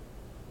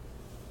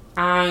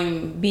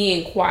I'm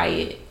being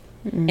quiet.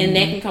 And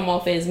that can come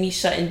off as me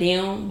shutting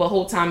down, but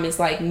whole time it's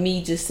like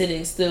me just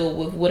sitting still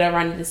with whatever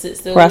I need to sit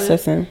still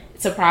processing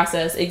with, to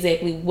process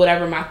exactly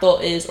whatever my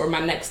thought is or my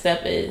next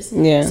step is.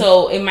 Yeah.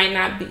 So it might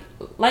not be,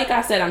 like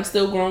I said, I'm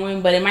still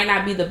growing, but it might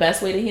not be the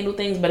best way to handle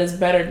things, but it's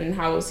better than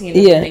how I was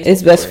handling things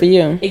it's before. Best for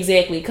you.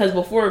 Exactly, because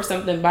before, if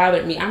something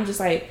bothered me, I'm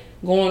just like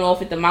going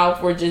off at the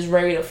mouth or just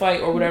ready to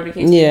fight or whatever the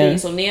case may be.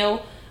 So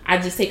now I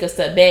just take a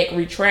step back,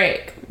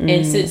 retract,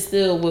 and sit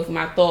still with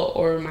my thought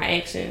or my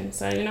action.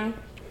 So, you know.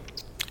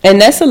 And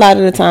that's a lot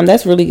of the time.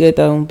 That's really good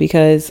though,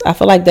 because I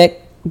feel like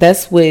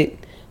that's what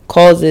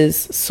causes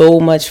so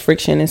much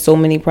friction and so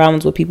many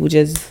problems with people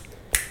just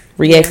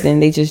reacting.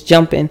 They just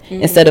jumping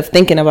instead of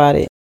thinking about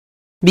it.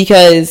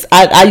 Because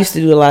I used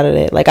to do a lot of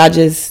that. Like I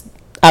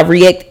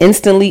react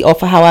instantly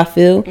off of how I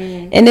feel.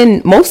 And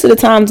then most of the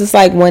times it's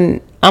like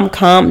when I'm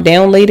calmed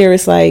down later,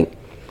 it's like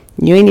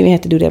you ain't even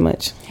have to do that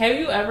much. Have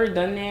you ever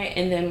done that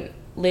and then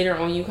later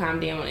on you calm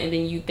down and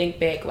then you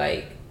think back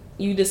like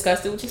you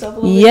discussed it with yourself a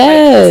little bit?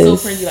 Yes. Like,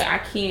 it's so cringy. Like, I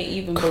can't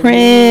even believe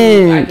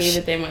I gave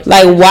it that much.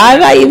 Like, why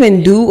did I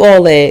even do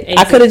all that? Exactly.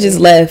 I could have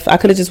just left. I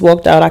could have just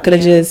walked out. I could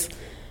have just...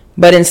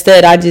 But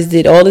instead, I just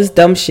did all this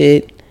dumb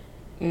shit.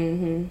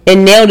 And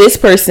now this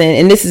person,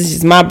 and this is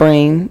just my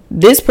brain,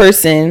 this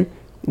person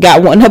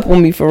got one up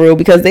on me for real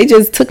because they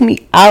just took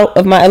me out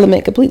of my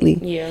element completely.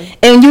 Yeah.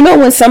 And you know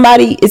when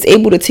somebody is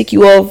able to tick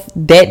you off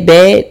that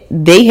bad,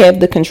 they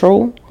have the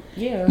control.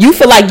 Yeah. You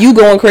feel like you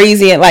going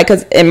crazy and like,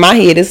 cause in my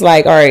head it's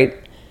like, all right,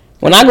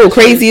 when I go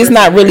crazy, it's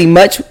not really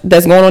much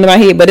that's going on in my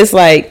head, but it's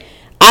like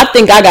I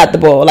think I got the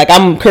ball. Like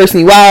I'm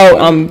cursing you out,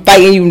 I'm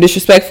fighting you,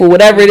 disrespectful,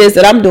 whatever it is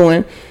that I'm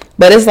doing.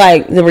 But it's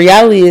like the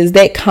reality is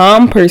that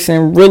calm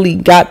person really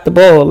got the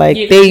ball. Like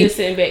they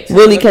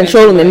really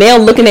controlling it. And they're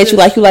looking at you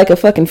like a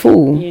fucking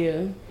fool.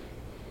 Yeah.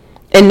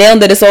 And now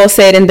that it's all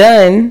said and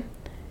done,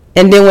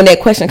 and then when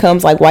that question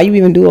comes, like, why you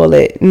even do all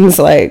that? And it's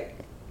like,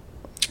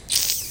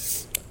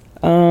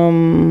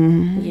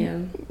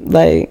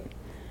 like,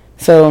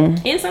 so.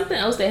 And something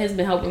else that has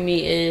been helping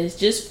me is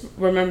just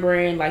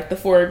remembering like the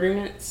 4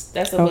 agreements.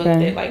 That's a book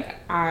that like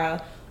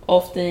I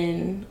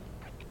often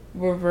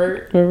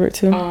revert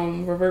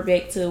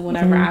back to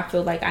whenever I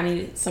feel like I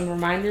need some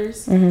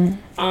reminders. So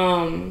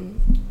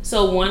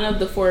one of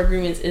the 4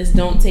 agreements is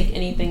don't take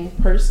anything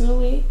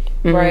personally,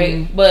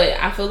 right? But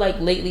I feel like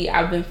lately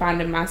I've been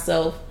finding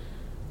myself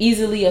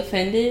easily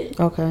offended.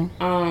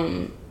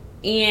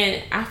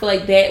 And I feel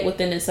like that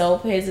within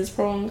itself has its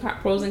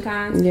pros and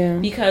cons. Yeah.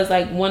 Because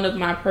like one of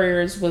my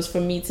prayers was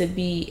for me to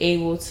be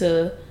able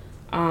to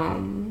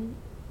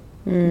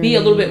be a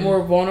little bit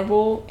more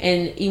vulnerable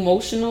and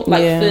emotional,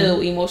 like feel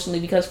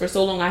emotionally, because for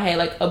so long I had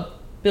like a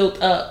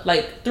built up,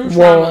 like through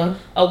trauma,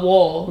 a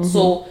wall.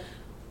 So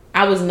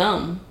I was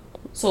numb.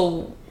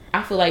 So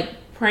I feel like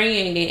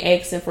praying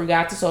and asking for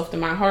God to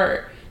soften my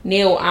heart.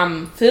 Now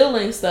I'm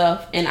feeling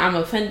stuff and I'm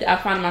offended. I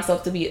find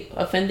myself to be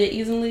offended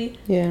easily.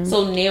 Yeah.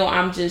 So now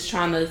I'm just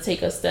trying to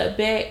take a step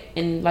back,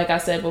 and like I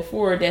said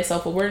before, that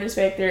self-awareness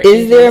factor.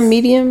 Is there a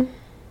medium?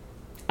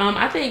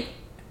 I think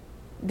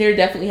there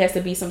definitely has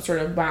to be some sort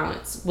of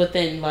balance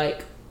within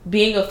like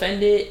being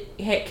offended,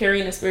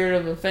 carrying a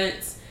spirit of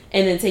offense,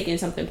 and then taking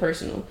something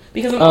personal.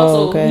 Because I'm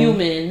also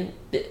human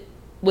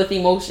with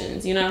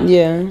emotions, you know?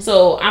 Yeah.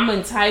 So I'm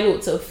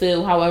entitled to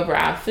feel however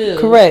I feel.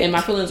 Correct. And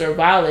my feelings are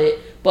valid.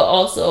 But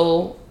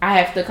also, I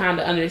have to kind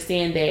of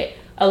understand that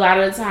a lot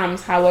of the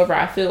times, however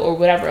I feel or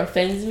whatever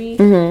offends me,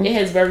 it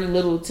has very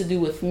little to do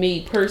with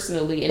me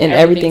personally, and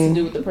everything to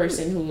do with the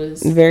person who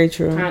is very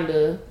true, kind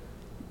of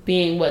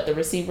being the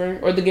receiver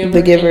or the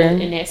giver,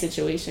 in that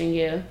situation.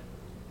 Yeah.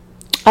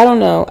 I don't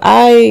know.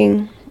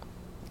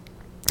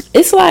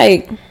 It's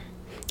like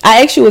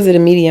I actually was at a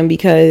medium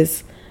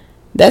because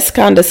that's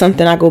kind of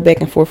something I go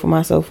back and forth with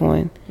myself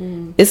on.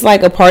 It's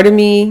like a part of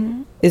me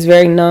is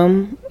very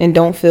numb and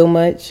don't feel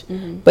much,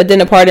 but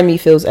then a part of me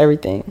feels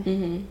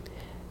everything.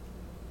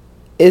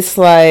 It's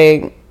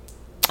like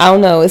I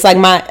don't know. It's like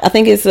I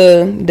think it's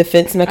a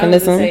defense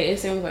mechanism. It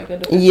seems like a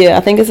defense. Yeah, I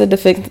think it's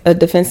a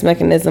defense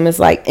mechanism. It's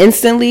like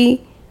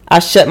instantly I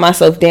shut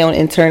myself down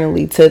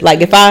internally to like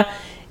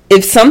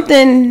if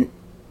something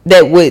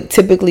that would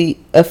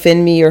typically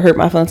offend me or hurt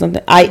my feelings,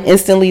 something I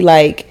instantly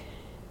like.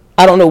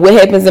 I don't know what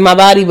happens in my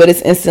body, but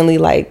it's instantly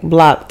like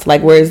blocked.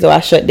 Like whereas though I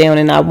shut down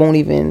and I won't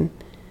even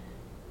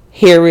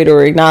hear it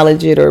or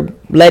acknowledge it or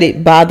let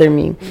it bother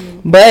me.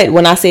 Mm-hmm. But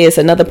when I say it's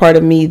another part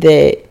of me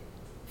that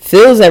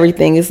feels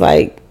everything, it's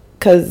like,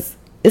 because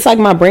it's like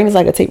my brain is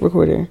like a tape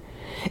recorder.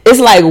 It's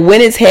like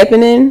when it's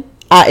happening,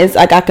 it's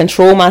like I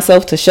control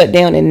myself to shut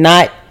down and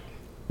not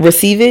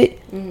receive it.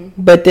 Mm-hmm.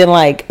 But then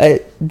like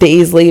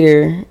days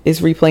later,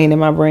 it's replaying in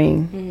my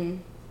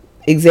brain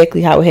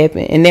exactly how it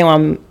happened. And now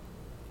I'm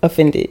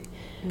offended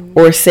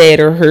or sad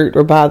or hurt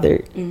or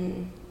bothered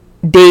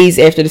days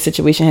after the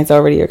situation has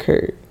already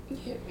occurred.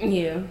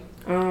 Yeah.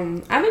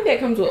 I think that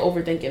comes with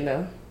overthinking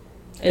though.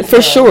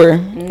 For sure.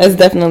 That's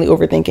definitely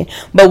overthinking.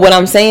 But what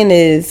I'm saying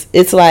is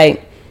it's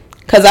like,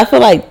 because I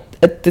feel like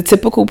the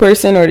typical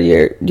person or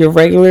your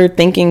regular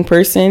thinking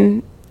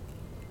person,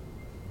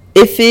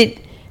 if it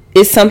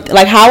is something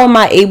like, how am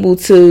I able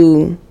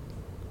to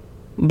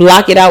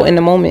block it out in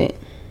the moment?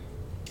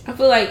 I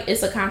feel like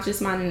it's a conscious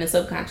mind and a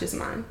subconscious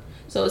mind.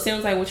 So it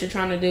seems like what you're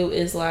trying to do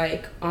is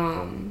like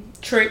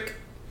trick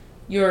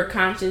your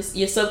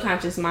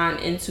subconscious mind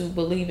into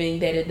believing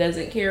that it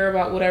doesn't care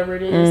about whatever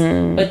it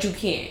is, but you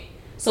can't.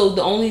 So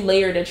the only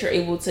layer that you're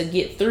able to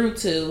get through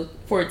to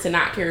for it to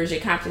not care is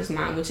your conscious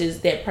mind, which is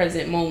that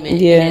present moment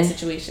in that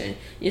situation.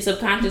 Your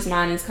subconscious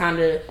mind is kind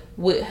of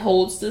what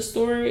holds the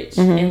storage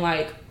and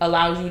like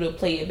allows you to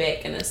play it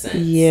back in a sense.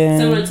 Yeah.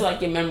 Similar to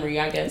like your memory,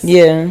 I guess.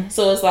 Yeah.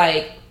 So it's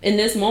like in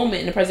this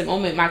moment, in the present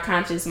moment, my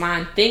conscious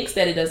mind thinks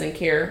that it doesn't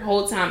care.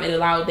 Whole time it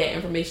allowed that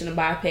information to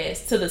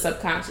bypass to the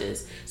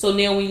subconscious. So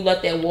now when you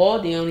let that wall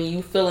down and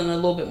you feeling a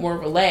little bit more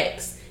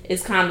relaxed,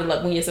 it's kind of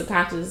like when your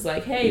subconscious is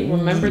like, hey,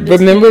 remember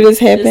this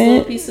happened? This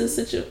little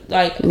piece of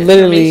like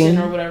information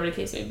or whatever the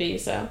case may be.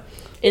 So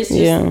it's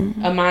just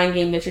a mind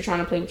game that you're trying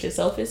to play with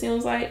yourself, it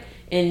sounds like.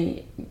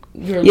 And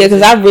you're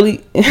because I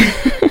really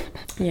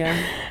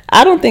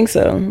I don't think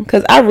so,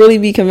 because I really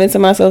be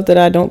convincing myself that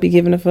I don't be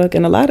giving a fuck,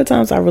 and a lot of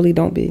times I really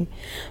don't be.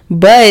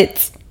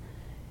 But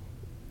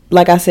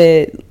like I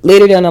said,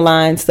 later down the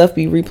line, stuff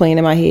be replaying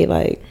in my head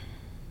like,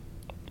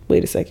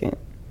 wait a second,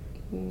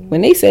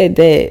 when they said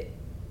that,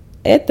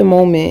 at the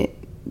moment,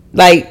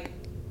 like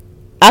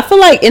I feel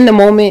like in the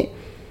moment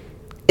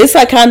it's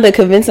like kind of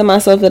convincing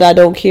myself that I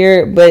don't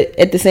care, but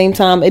at the same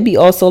time it be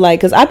also like,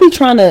 because I be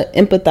trying to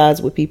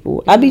empathize with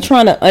people. I be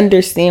trying to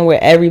understand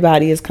where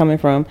everybody is coming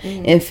from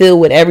and feel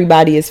what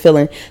everybody is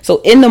feeling.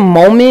 So in the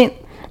moment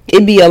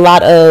it be a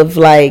lot of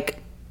like,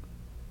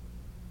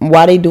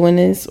 why they doing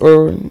this,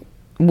 or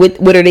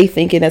what are they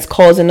thinking that's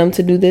causing them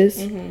to do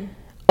this,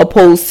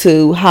 opposed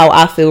to how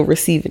I feel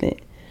receiving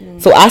it.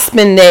 So I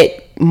spend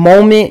that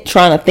moment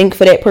trying to think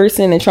for that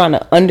person and trying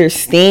to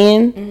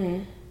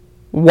understand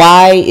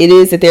why it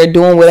is that they're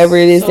doing whatever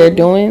it is they're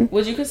doing.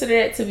 Would you consider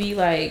that to be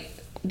like,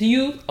 do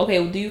you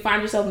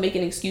find yourself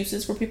making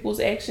excuses for people's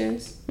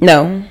actions?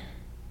 No.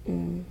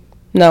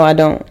 No, I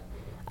don't.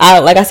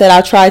 Like I said,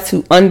 I try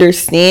to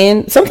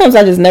understand. Sometimes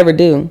I just never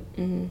do.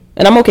 And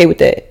I'm okay with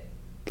that,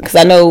 because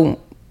I know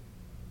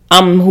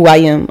I'm who I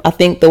am. I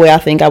think the way I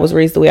think. I was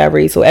raised the way I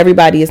raised. So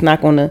everybody is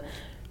not going to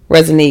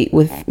resonate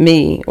with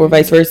me or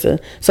vice versa.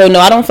 So no,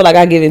 I don't feel like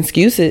I give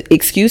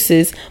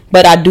excuses,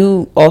 but I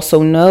do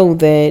also know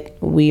that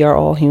we are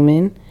all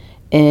human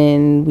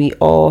and we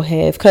all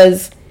have,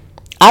 because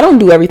I don't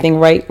do everything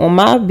right on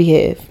my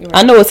behalf. Right.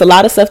 I know it's a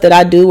lot of stuff that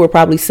I do or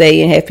probably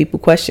say and have people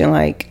question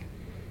like,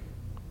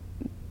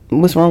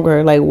 what's wrong with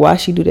her? Like, why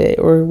she do that?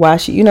 Or why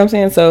she, you know what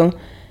I'm saying? So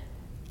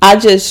I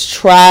just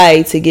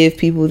try to give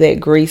people that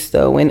grace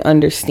though and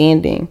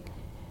understanding.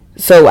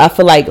 So I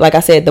feel like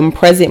I said, them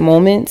present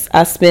moments,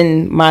 I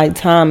spend my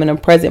time in the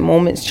present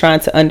moments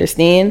trying to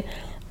understand,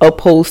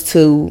 opposed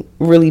to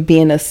really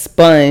being a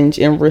sponge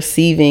and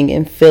receiving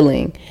and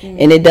feeling.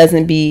 And it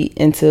doesn't be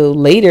until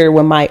later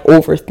when my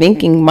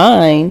overthinking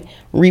mind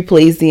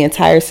replays the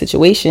entire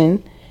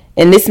situation.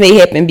 And this may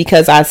happen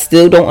because I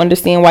still don't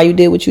understand why you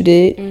did what you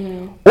did.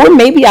 Or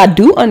maybe I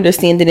do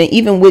understand it. And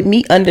even with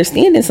me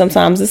understanding,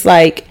 sometimes it's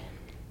like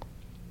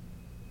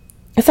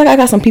I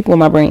got some people in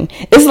my brain.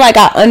 It's like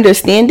I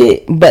understand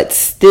it, but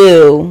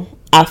still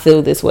I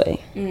feel this way.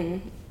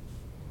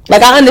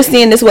 Like I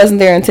understand this wasn't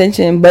their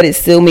intention, but it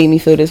still made me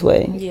feel this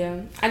way.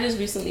 Yeah. I just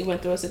recently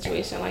went through a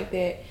situation like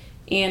that.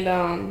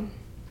 And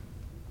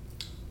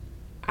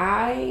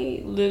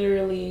I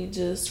literally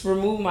just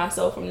removed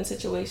myself from the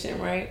situation,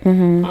 right?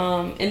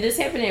 And this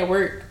happened at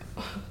work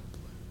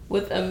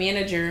with a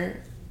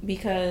manager,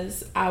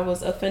 because I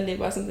was offended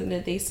by something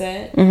that they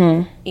said.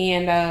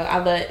 And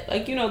I let,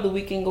 the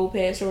weekend go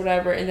past or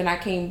whatever, and then I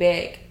came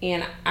back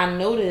and I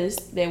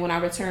noticed that when I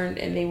returned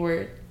and they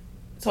were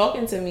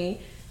talking to me,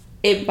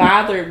 it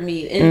bothered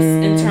me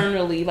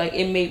internally. Like,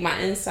 it made my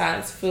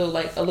insides feel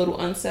like a little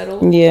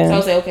unsettled. So I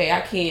was like, okay,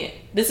 I can't,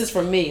 this is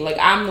for me. Like,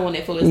 I'm the one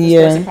that feels this.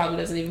 This person probably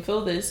doesn't even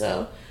feel this.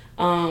 So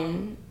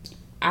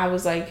I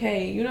was like,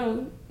 hey,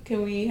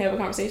 can we have a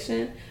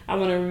conversation? I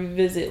want to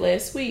revisit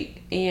last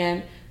week.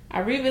 And I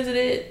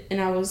revisited,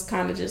 and I was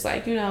kind of just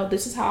like,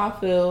 this is how I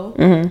feel.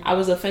 Mm-hmm. I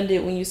was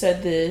offended when you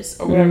said this,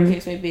 or whatever the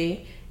case may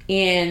be.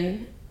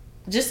 And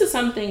just to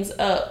sum things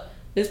up,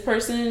 this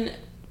person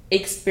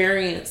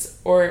experience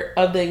or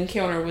of the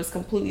encounter was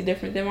completely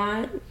different than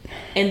mine.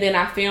 And then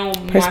I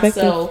found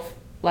myself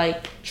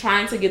like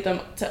trying to get them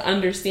to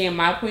understand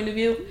my point of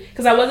view,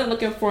 because I wasn't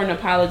looking for an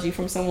apology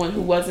from someone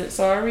who wasn't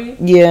sorry.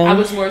 Yeah, I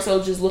was more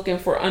so just looking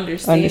for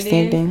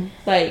understanding.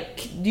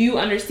 Like, do you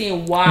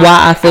understand why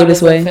I feel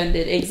this way?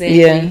 Offended?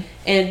 Exactly. Yeah.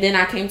 And then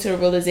I came to a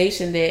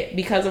realization that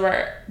because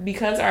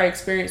our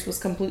experience was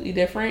completely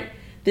different,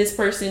 this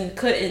person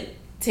couldn't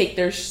take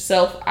their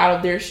self out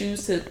of their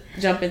shoes to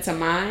jump into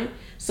mine.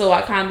 So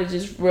I kind of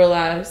just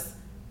realized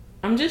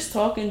I'm just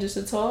talking just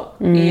to talk,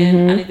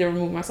 and I need to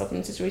remove myself from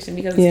the situation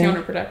because it's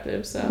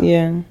counterproductive. So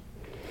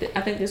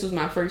I think this was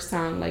my first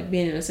time like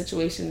being in a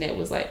situation that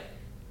was like,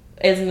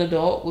 as an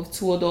adult with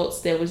two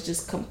adults, that was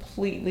just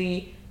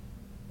completely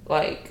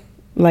like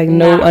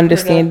no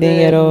understanding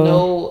at all.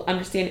 No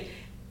understanding.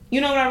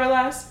 You know what I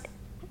realized?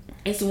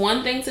 It's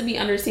one thing to be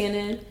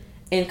understanding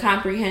and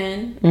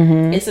comprehend.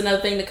 It's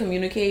another thing to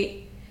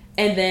communicate,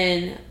 and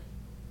then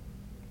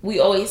we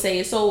always say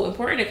it's so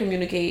important to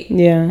communicate,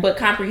 but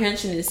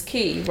comprehension is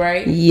key,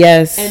 right?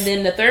 Yes. And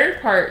then the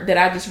third part that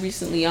I just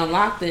recently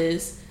unlocked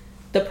is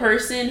the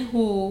person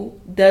who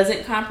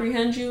doesn't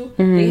comprehend you,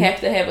 they have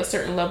to have a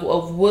certain level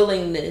of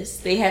willingness.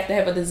 They have to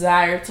have a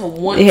desire to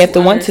want to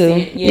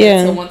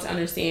understand. To want to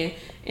understand.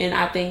 And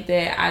I think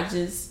that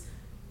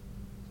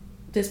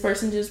this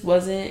person just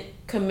wasn't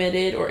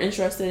committed or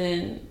interested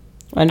in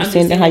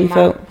understanding how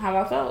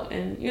I felt.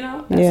 And,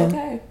 that's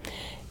okay.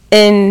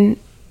 And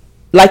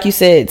like you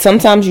said,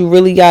 sometimes you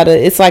really gotta,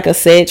 it's like a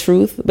sad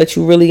truth, but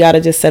you really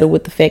gotta just settle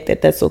with the fact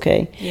that that's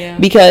okay. Yeah.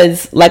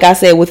 Because like I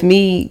said, with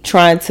me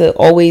trying to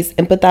always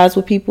empathize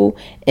with people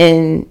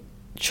and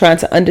trying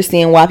to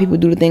understand why people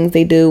do the things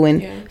they do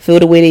and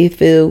feel the way they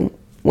feel,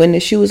 when the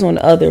shoe is on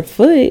the other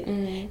foot,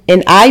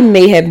 and I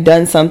may have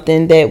done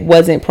something that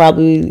wasn't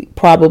probably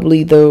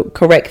the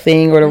correct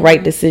thing or the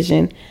right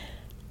decision,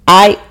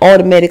 I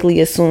automatically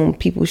assume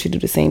people should do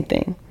the same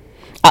thing.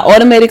 I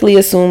automatically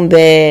assume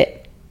that,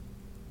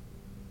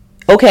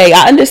 okay,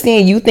 I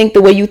understand you think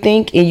the way you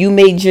think and you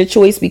made your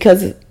choice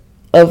because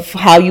of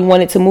how you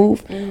wanted to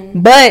move.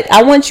 But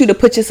I want you to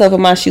put yourself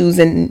in my shoes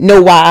and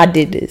know why I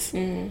did this.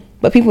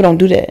 But people don't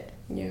do that.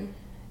 Yeah.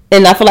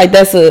 And I feel like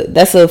that's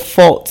a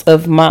fault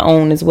of my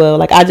own as well.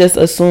 Like I just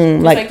assume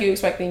it's like you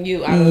expecting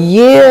you out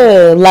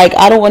of like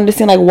I don't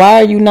understand, like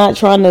why are you not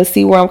trying to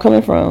see where I'm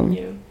coming from?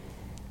 Yeah.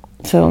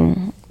 So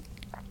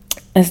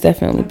that's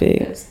definitely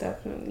big.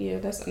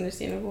 That's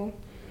understandable.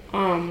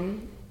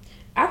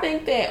 I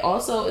think that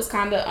also it's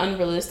kind of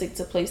unrealistic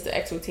to place the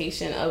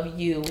expectation of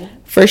you.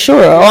 For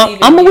sure.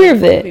 I'm aware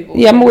of that.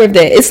 Yeah, I'm aware of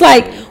that. It's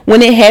like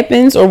when it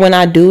happens or when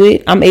I do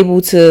it, I'm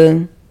able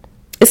to,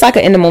 it's like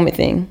an in the moment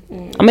thing.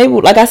 I'm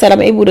able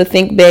to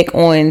think back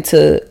on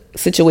to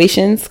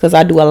situations because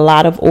I do a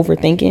lot of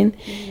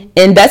overthinking.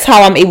 And that's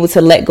how I'm able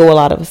to let go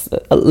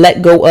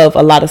of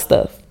a lot of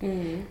stuff.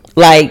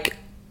 Like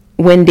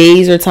when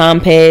days or time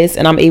pass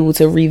and I'm able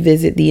to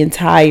revisit the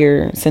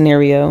entire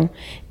scenario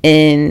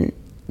and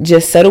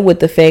just settle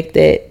with the fact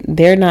that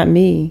they're not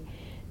me.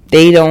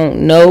 They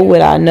don't know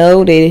what I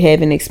know. They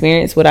haven't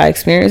experienced what I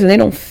experienced, and they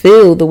don't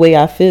feel the way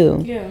I feel.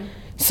 Yeah.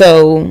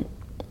 So,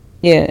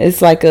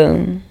 it's like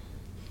a.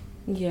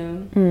 Yeah.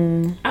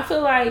 I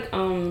feel like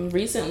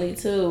recently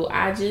too,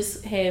 I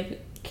just have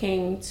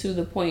came to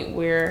the point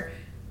where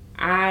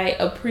I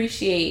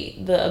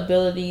appreciate the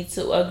ability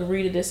to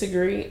agree to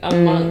disagree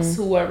amongst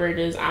whoever it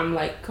is I'm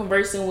like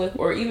conversing with,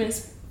 or even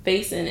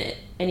facing it,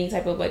 any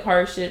type of like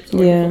hardships or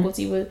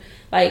difficulty with.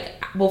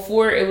 Like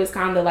before it was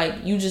kind of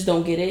like you just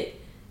don't get it,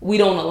 we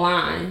don't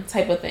align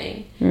type of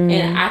thing.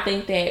 And I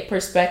think that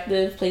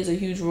perspective plays a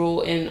huge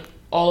role in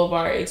all of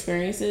our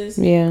experiences.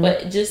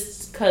 But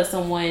just because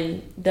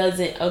someone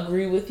doesn't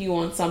agree with you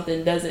on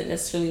something doesn't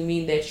necessarily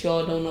mean that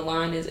y'all don't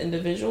align as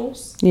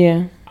individuals.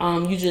 You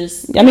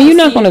just you're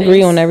not going to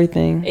agree on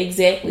everything.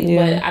 Exactly.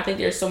 But I think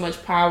there's so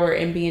much power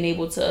in being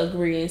able to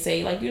agree and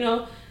say like,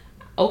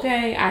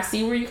 okay, I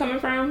see where you're coming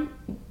from.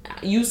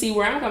 You see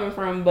where I'm coming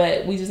from,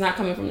 but we just not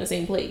coming from the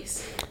same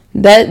place.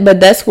 But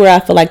that's where I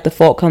feel like the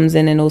fault comes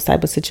in those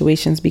type of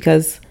situations,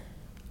 because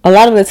a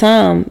lot of the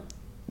time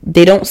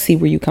they don't see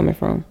where you're coming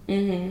from.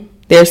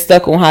 They're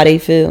stuck on how they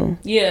feel.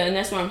 Yeah, and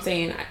that's what I'm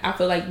saying. I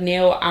feel like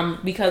now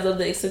because of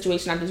the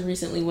situation I just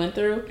recently went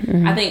through,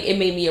 I think it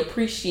made me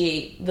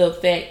appreciate the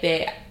fact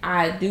that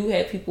I do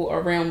have people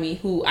around me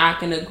who I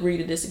can agree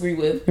to disagree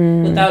with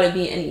without it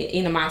being any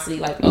animosity,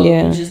 like,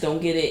 you just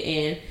don't get it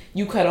and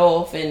you cut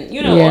off and,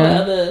 all the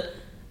other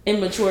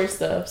immature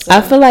stuff. So.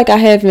 I feel like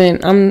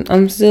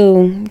I'm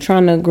still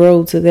trying to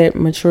grow to that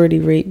maturity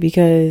rate,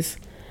 because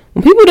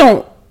when people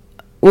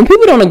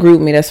don't agree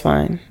with me, that's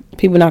fine.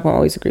 People not gonna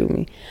always agree with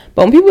me,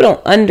 but when people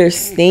don't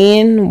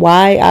understand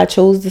why I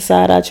chose the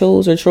side I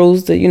chose or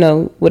chose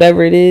the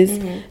whatever it is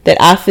that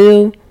I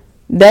feel,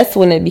 that's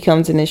when it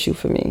becomes an issue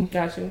for me.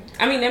 Gotcha.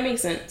 I mean, that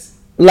makes sense.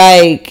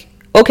 Like,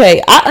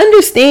 okay, I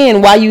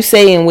understand why you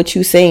saying what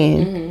you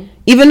saying. Mm-hmm.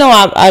 Even though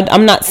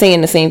I'm not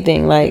saying the same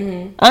thing. Like,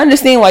 I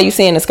understand why you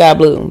saying the sky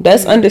blue.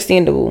 That's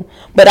understandable.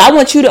 But I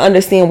want you to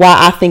understand why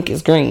I think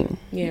it's green.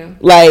 Yeah.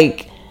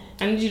 Like,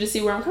 I need you to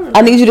see where I'm coming from.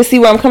 I need you to see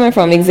where I'm coming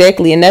from.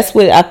 Exactly. And that's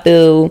what I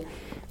feel.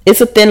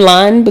 It's a thin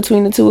line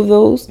between the two of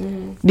those.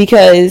 Mm-hmm.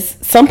 Because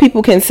some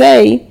people can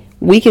say,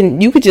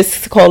 you could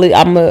just call it,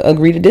 I'm going to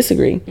agree to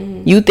disagree.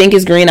 Mm-hmm. You think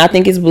it's green, I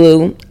think it's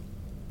blue.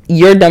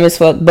 You're dumb as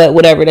fuck, but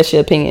whatever, that's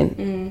your opinion.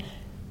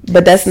 Mm-hmm.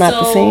 But that's not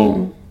the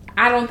same.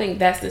 I don't think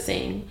that's the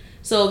same.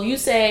 So if you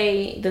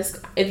say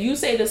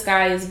the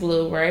sky is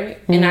blue,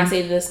 right? Mm-hmm. And I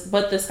say this,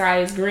 but the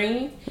sky is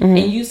green, mm-hmm.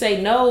 and you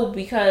say no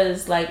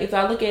because, like, if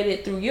I look at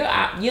it through your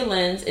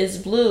lens, it's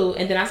blue,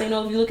 and then I say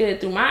no, if you look at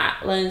it through my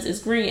lens, it's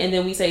green, and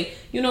then we say,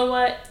 you know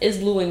what, it's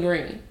blue and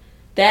green.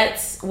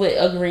 That's what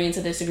agreeing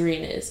to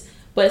disagreeing is.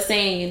 But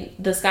saying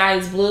the sky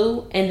is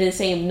blue and then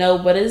saying no,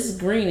 but it's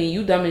green and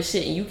you dumb as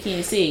shit and you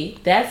can't see,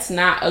 that's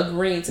not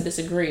agreeing to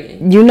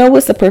disagreeing. You know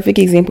what's the perfect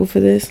example for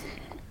this?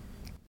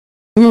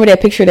 Remember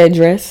that picture of that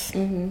dress?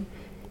 Mm-hmm.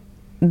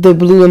 The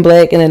blue and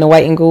black and then the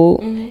white and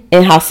gold? Mm-hmm.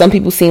 And how some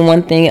people seen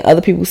one thing and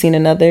other people seen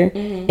another.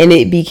 Mm-hmm. And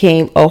it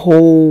became a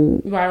whole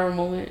viral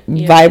moment.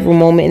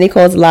 And it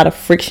caused a lot of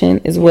friction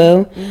as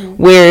well. Mm-hmm.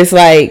 Where it's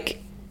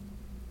like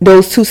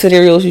those two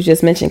scenarios you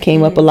just mentioned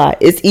came up a lot.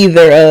 It's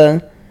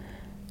either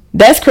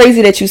that's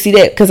crazy that you see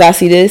that because I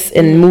see this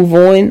and move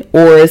on,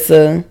 or it's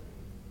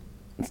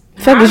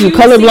fuck, is you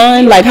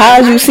colorblind? Like, how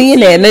are you seeing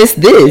that? And it's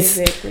this.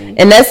 Exactly.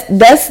 And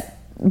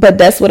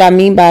that's what I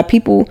mean by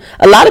people.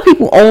 A lot of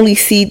people only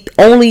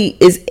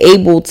is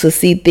able to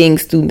see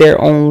things through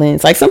their own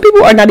lens. Like, some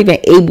people are not even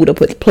able to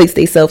place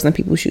themselves in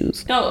people's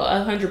shoes. No,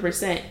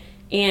 100%.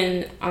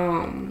 And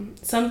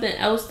something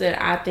else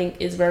that I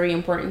think is very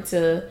important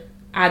to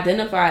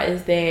identify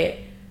is that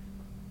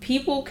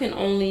people can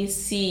only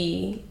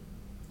see,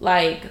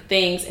 like,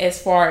 things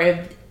as far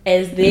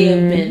as they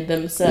have been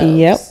themselves.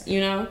 Yep. You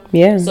know?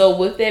 Yeah. So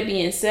with that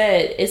being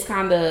said,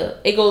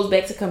 it goes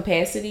back to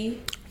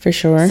capacity. For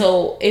sure.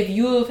 So if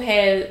you have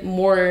had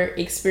more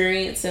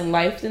experience in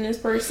life than this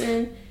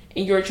person,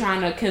 and you're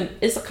trying to,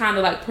 it's kind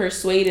of like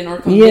persuading or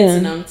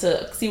convincing them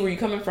to see where you're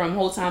coming from. The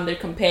whole time their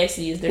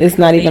capacity is different. It's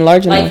not even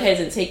large enough. Life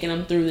hasn't taken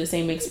them through the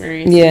same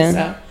experience. Yeah.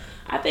 So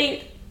I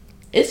think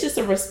it's just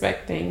a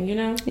respect thing, you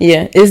know?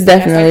 Yeah, it's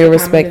definitely a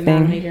respect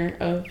thing.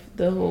 Of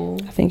the whole,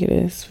 I think it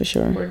is, for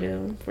sure.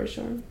 Ordeal, for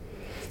sure.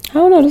 I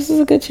don't know, this was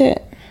a good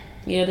chat.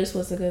 Yeah, this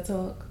was a good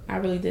talk. I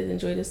really did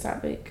enjoy this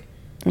topic.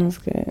 That's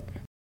good.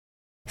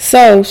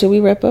 So, should we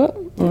wrap up?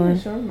 Yeah,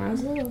 sure, might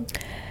as well.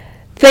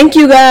 Thank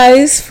you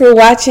guys for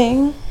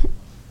watching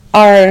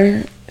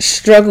our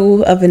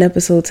struggle of an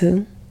episode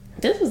 2.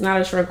 This was not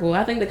a struggle.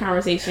 I think the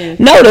conversation...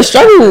 No, the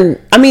struggle...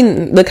 I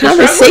mean, the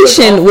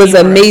conversation was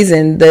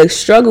amazing. The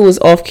struggle was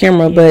off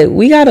camera, but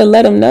we gotta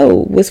let them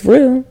know what's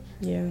real.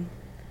 Yeah.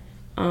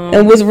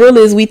 And what's real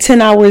is we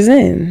 10 hours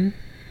in.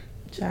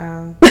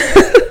 Child.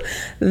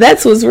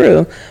 That's what's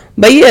real.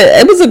 But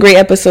yeah, it was a great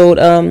episode.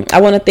 I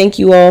want to thank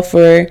you all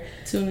for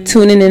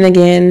tuning in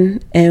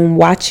again and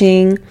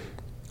watching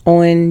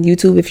on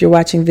YouTube if you're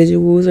watching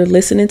visuals or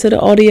listening to the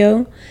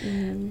audio.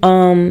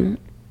 Mm-hmm.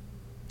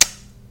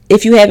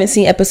 If you haven't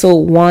seen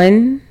episode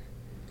 1,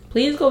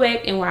 please go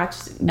back and watch.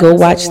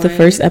 Watch the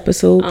first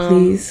episode,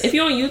 please. If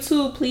you're on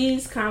YouTube,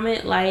 please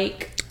comment,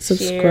 like,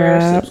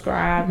 subscribe, share,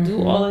 mm-hmm.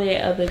 do all of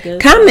that other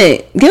good comment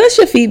stuff. Give us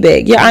your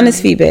feedback, your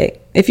honest feedback.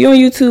 If you're on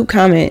YouTube,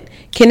 comment.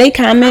 Can they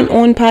comment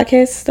on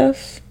podcast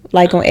stuff,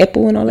 like on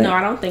Apple and all that? No,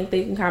 I don't think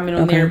they can comment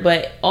on there.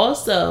 But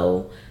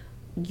also,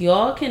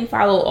 y'all can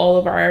follow all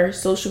of our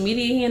social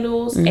media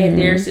handles at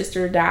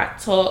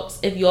dearsister.talks.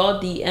 If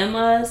y'all DM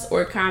us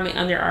or comment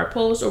under our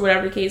post or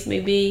whatever the case may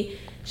be,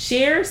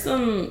 share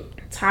some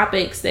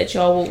topics that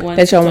y'all would want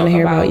to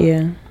hear about,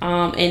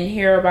 and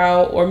hear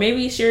about, or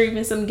maybe share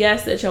even some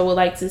guests that y'all would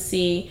like to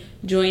see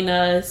join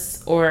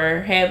us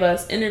or have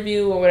us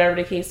interview or whatever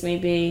the case may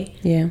be.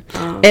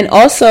 And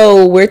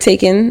also, we're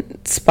taking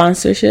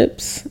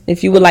sponsorships.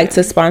 If you would like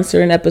to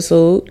sponsor an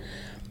episode,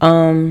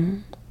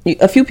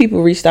 a few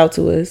people reached out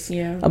to us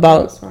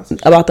about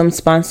them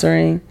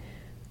sponsoring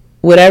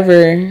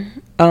whatever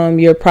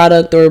your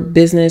product or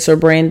business or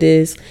brand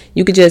is.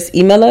 You could just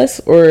email us,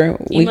 or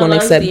we're going to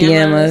accept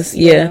DM us.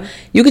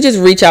 You could just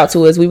reach out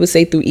to us. We would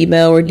say through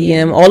email or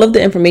DM. All of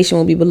the information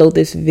will be below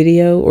this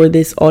video or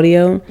this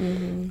audio.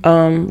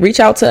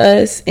 Reach out to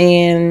us,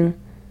 and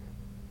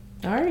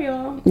all right,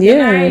 y'all. Good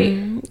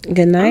night.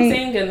 Good night. I'm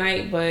saying good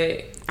night,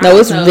 but no,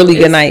 it's really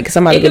good night because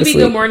I'm about to go to sleep. It could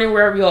be good morning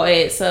wherever y'all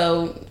at.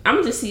 So I'm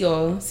gonna just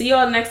see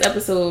y'all next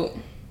episode.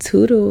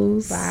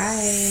 Toodles.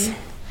 Bye.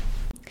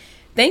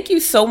 Thank you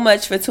so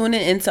much for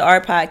tuning into our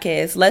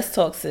podcast, Let's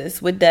Talk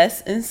Sis, with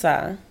Des and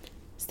Sa.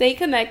 Stay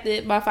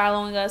connected by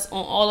following us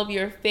on all of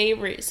your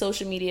favorite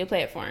social media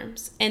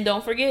platforms. And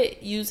don't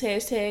forget, use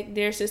hashtag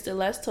Dear Sister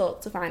Let's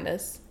Talk to find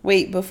us.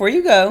 Wait, before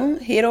you go,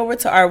 head over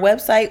to our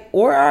website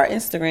or our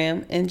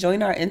Instagram and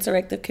join our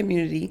interactive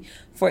community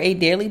for a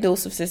daily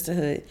dose of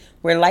sisterhood,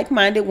 where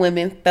like-minded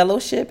women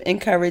fellowship,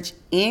 encourage,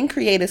 and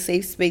create a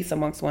safe space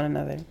amongst one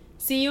another.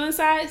 See you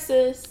inside,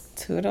 sis.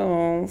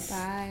 Toodles.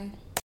 Bye.